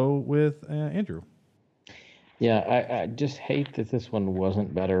do so with Andrew. Yeah, I just hate that this one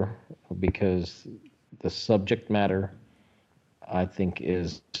wasn't better because the subject matter, I think,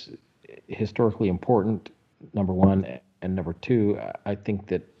 is historically important, number one. And number two, I think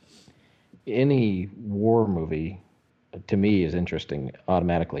that any war movie, to me, is interesting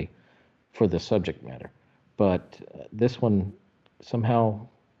automatically for the subject matter. But this one somehow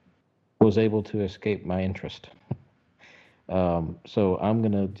was able to escape my interest. So I'm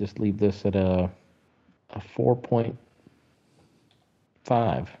going to just leave this at a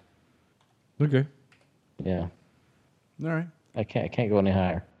 4.5. Okay. Yeah. All right. I can't go any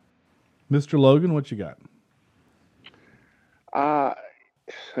higher. Mr. Logan, what you got?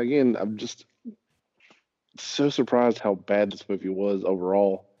 Again, I'm just so surprised how bad this movie was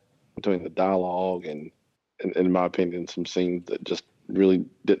overall, between the dialogue and in my opinion, some scenes that just really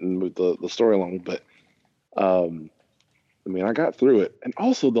didn't move the story along. But I mean, I got through it, and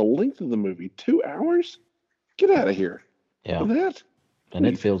also the length of the movie, 2 hours. Get out of here. Yeah. With that. And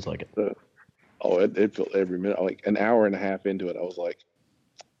it feels like it. It felt every minute. Like an hour and a half into it, I was like,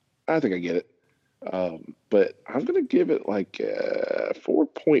 I think I get it. But I'm gonna give it like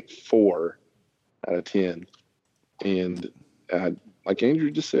 4.4 out of 10. And like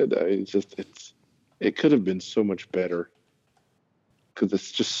Andrew just said, it could have been so much better because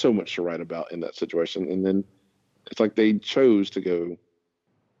it's just so much to write about in that situation. And then it's like they chose to go.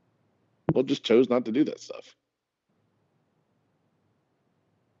 Well, just chose not to do that stuff.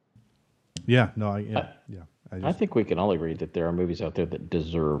 Yeah, no, I think we can all agree that there are movies out there that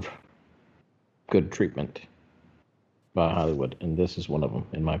deserve good treatment by Hollywood, and this is one of them,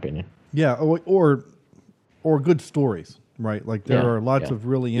 in my opinion. Yeah, or good stories, right? Like there are lots of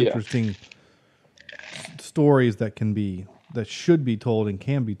really interesting stories that should be told and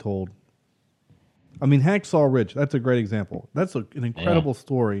can be told. I mean, Hacksaw Ridge, that's a great example. That's an incredible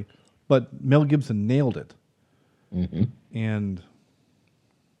story, but Mel Gibson nailed it. Mm-hmm. And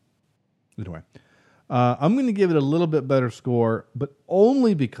anyway, I'm going to give it a little bit better score, but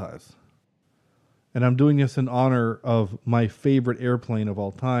only because, and I'm doing this in honor of my favorite airplane of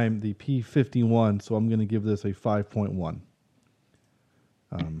all time, the P-51, so I'm going to give this a 5.1.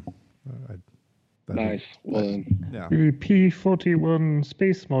 Nice. Well, yeah. The P-41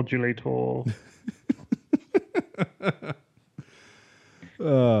 space modulator.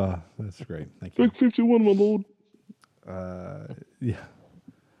 That's great. Thank you. Big 51, my lord. Yeah.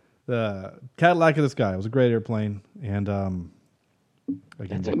 The Cadillac of the Sky was a great airplane, and again,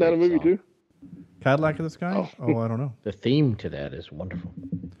 Isn't that a movie too? Cadillac of the Sky? Oh, I don't know. The theme to that is wonderful.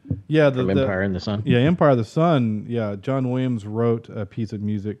 Yeah, From Empire in the Sun. Yeah, Empire of the Sun. Yeah, John Williams wrote a piece of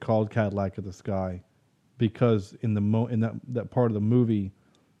music called Cadillac of the Sky because in that part of the movie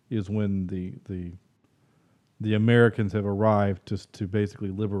is when the Americans have arrived just to basically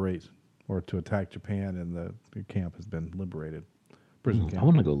liberate or to attack Japan, and the camp has been liberated. Prison camp. I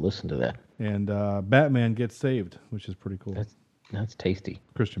want to go listen to that. And Batman gets saved, which is pretty cool. That's tasty.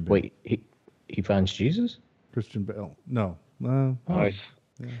 Christian Bale. Wait, he finds Jesus? Christian Bale. No. Nice.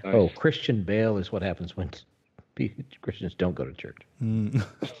 Yeah. Oh, Christian Bale is what happens when Christians don't go to church.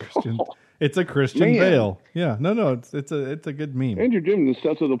 Christian. It's a Christian Bale. Yeah. No. It's a good meme. Andrew Jim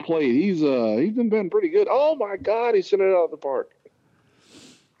steps to the plate. He's been batting pretty good. Oh my God, he's sent it out of the park.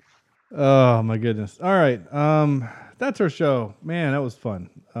 Oh my goodness. All right. That's our show. Man, that was fun.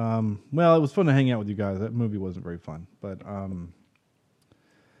 Well, it was fun to hang out with you guys. That movie wasn't very fun, but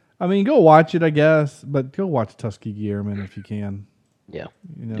I mean, go watch it, I guess. But go watch Tuskegee Airmen if you can. Yeah,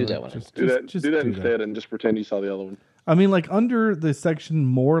 do that one. Do that instead, and just pretend you saw the other one. I mean, like under the section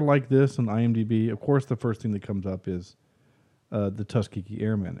more like this on IMDb, of course, the first thing that comes up is the Tuskegee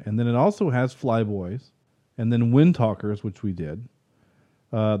Airmen, and then it also has Flyboys, and then Wind Talkers, which we did.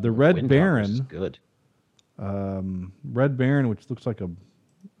 The Red Baron, good. Red Baron, which looks like a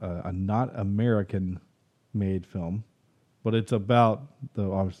not American made film, but it's about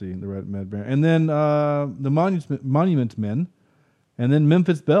obviously the Red Baron, and then the Monument Men, and then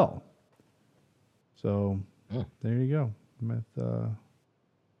Memphis Belle. So there you go.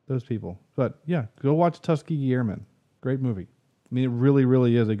 those people. But yeah, go watch Tuskegee Airmen. Great movie. I mean, it really,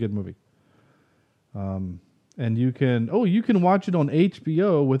 really is a good movie. And you can watch it on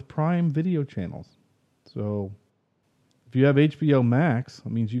HBO with Prime Video channels. So if you have HBO Max,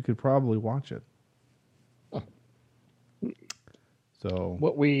 that means you could probably watch it. So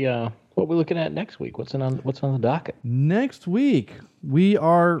what we looking at next week? What's on the docket? Next week we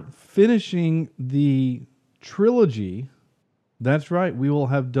are finishing the trilogy. That's right. We will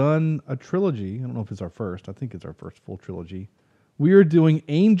have done a trilogy. I don't know if it's our first. I think it's our first full trilogy. We are doing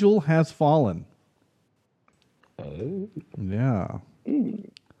Angel Has Fallen. Oh. Yeah.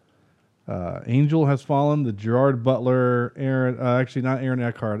 Angel Has Fallen. The Gerard Butler, actually not Aaron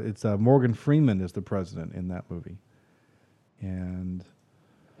Eckhart. It's Morgan Freeman is the president in that movie. And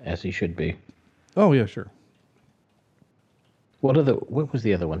as he should be. Oh yeah, sure. What was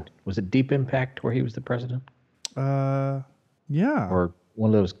the other one? Was it Deep Impact where he was the president? Yeah. Or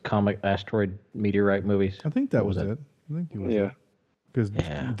one of those comic asteroid meteorite movies? I think that was it. I think he was. Yeah. Because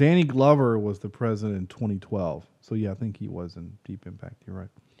Danny Glover was the president in 2012. So yeah, I think he was in Deep Impact. You're right.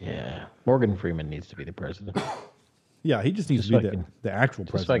 Yeah. Morgan Freeman needs to be the president. Yeah, he just needs to be the actual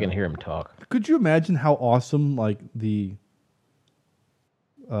president. Just so I can hear him talk. Could you imagine how awesome like the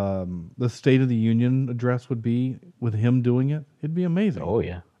State of the Union address would be with him doing it? It'd be amazing. Oh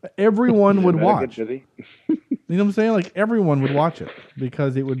yeah. Everyone would watch. You know what I'm saying? Like everyone would watch it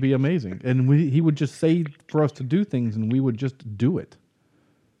because it would be amazing. And he would just say for us to do things and we would just do it.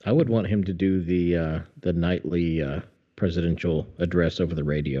 I would want him to do the nightly presidential address over the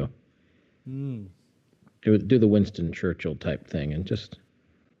radio. Do the Winston Churchill type thing and just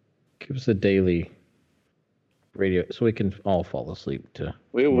give us a daily radio so we can all fall asleep to.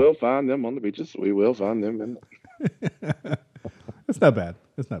 We will find them on the beaches. We will find them in. It's not bad.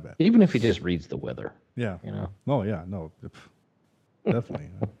 It's not bad. Even if he just reads the weather. Yeah. You know. Oh yeah. No.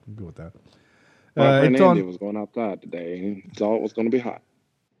 Definitely. I'm good with that. My friend Andy was going outside today and he thought it was going to be hot.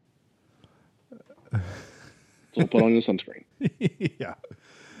 So put on your sunscreen. Yeah.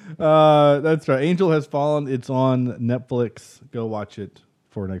 That's right. Angel Has Fallen. It's on Netflix. Go watch it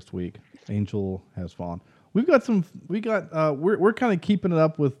for next week. Angel Has Fallen. We're kind of keeping it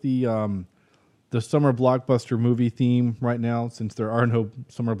up with the summer blockbuster movie theme right now since there are no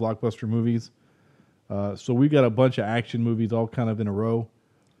summer blockbuster movies. So we got a bunch of action movies all kind of in a row.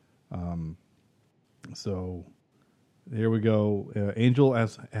 So here we go. Angel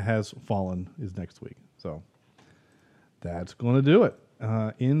Has Fallen is next week. So that's going to do it.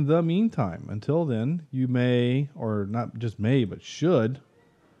 In the meantime, until then, you may, or not just may, but should,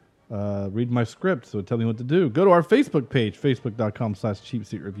 read my script. So tell me what to do. Go to our Facebook page,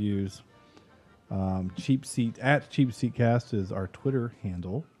 facebook.com/cheapseatreviews. @CheapSeatCast is our Twitter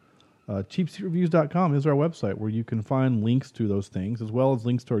handle. CheapSeatReviews.com is our website where you can find links to those things, as well as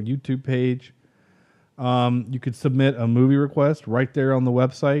links to our YouTube page. You could submit a movie request right there on the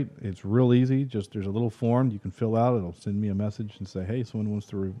website. It's real easy. Just there's a little form you can fill out. It'll send me a message and say, "Hey, someone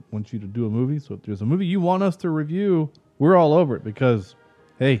wants you to do a movie." So if there's a movie you want us to review, we're all over it because,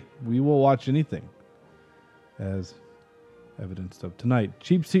 hey, we will watch anything. As evidenced of tonight,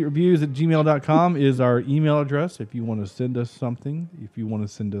 cheapseatreviews@gmail.com is our email address. If you want to send us something, if you want to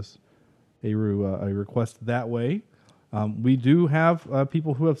send us a request that way. We do have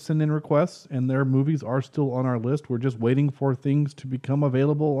people who have sent in requests, and their movies are still on our list. We're just waiting for things to become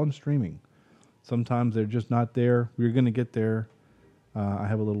available on streaming. Sometimes they're just not there. We're going to get there. I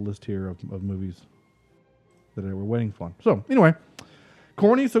have a little list here of movies that we're waiting for. So anyway,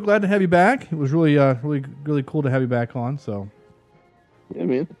 Corny, so glad to have you back. It was really, really, really cool to have you back on. So yeah,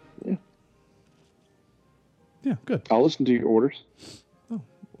 man. Yeah. Yeah, good. I'll listen to your orders. Oh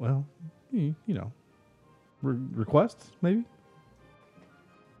well, you know. Requests, maybe?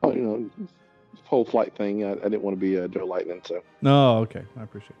 Oh, you know, this whole flight thing, I didn't want to be Joe Lightning, so. No, okay. I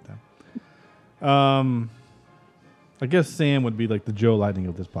appreciate that. I guess Sam would be like the Joe Lightning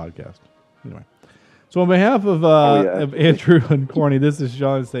of this podcast. Anyway. So on behalf of Andrew and Corny, this is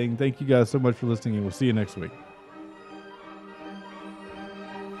Sean saying thank you guys so much for listening, and we'll see you next week.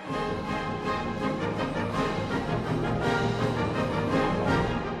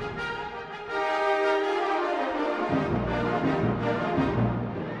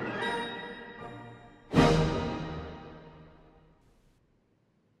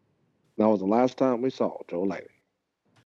 That was the last time we saw Joe Lightning.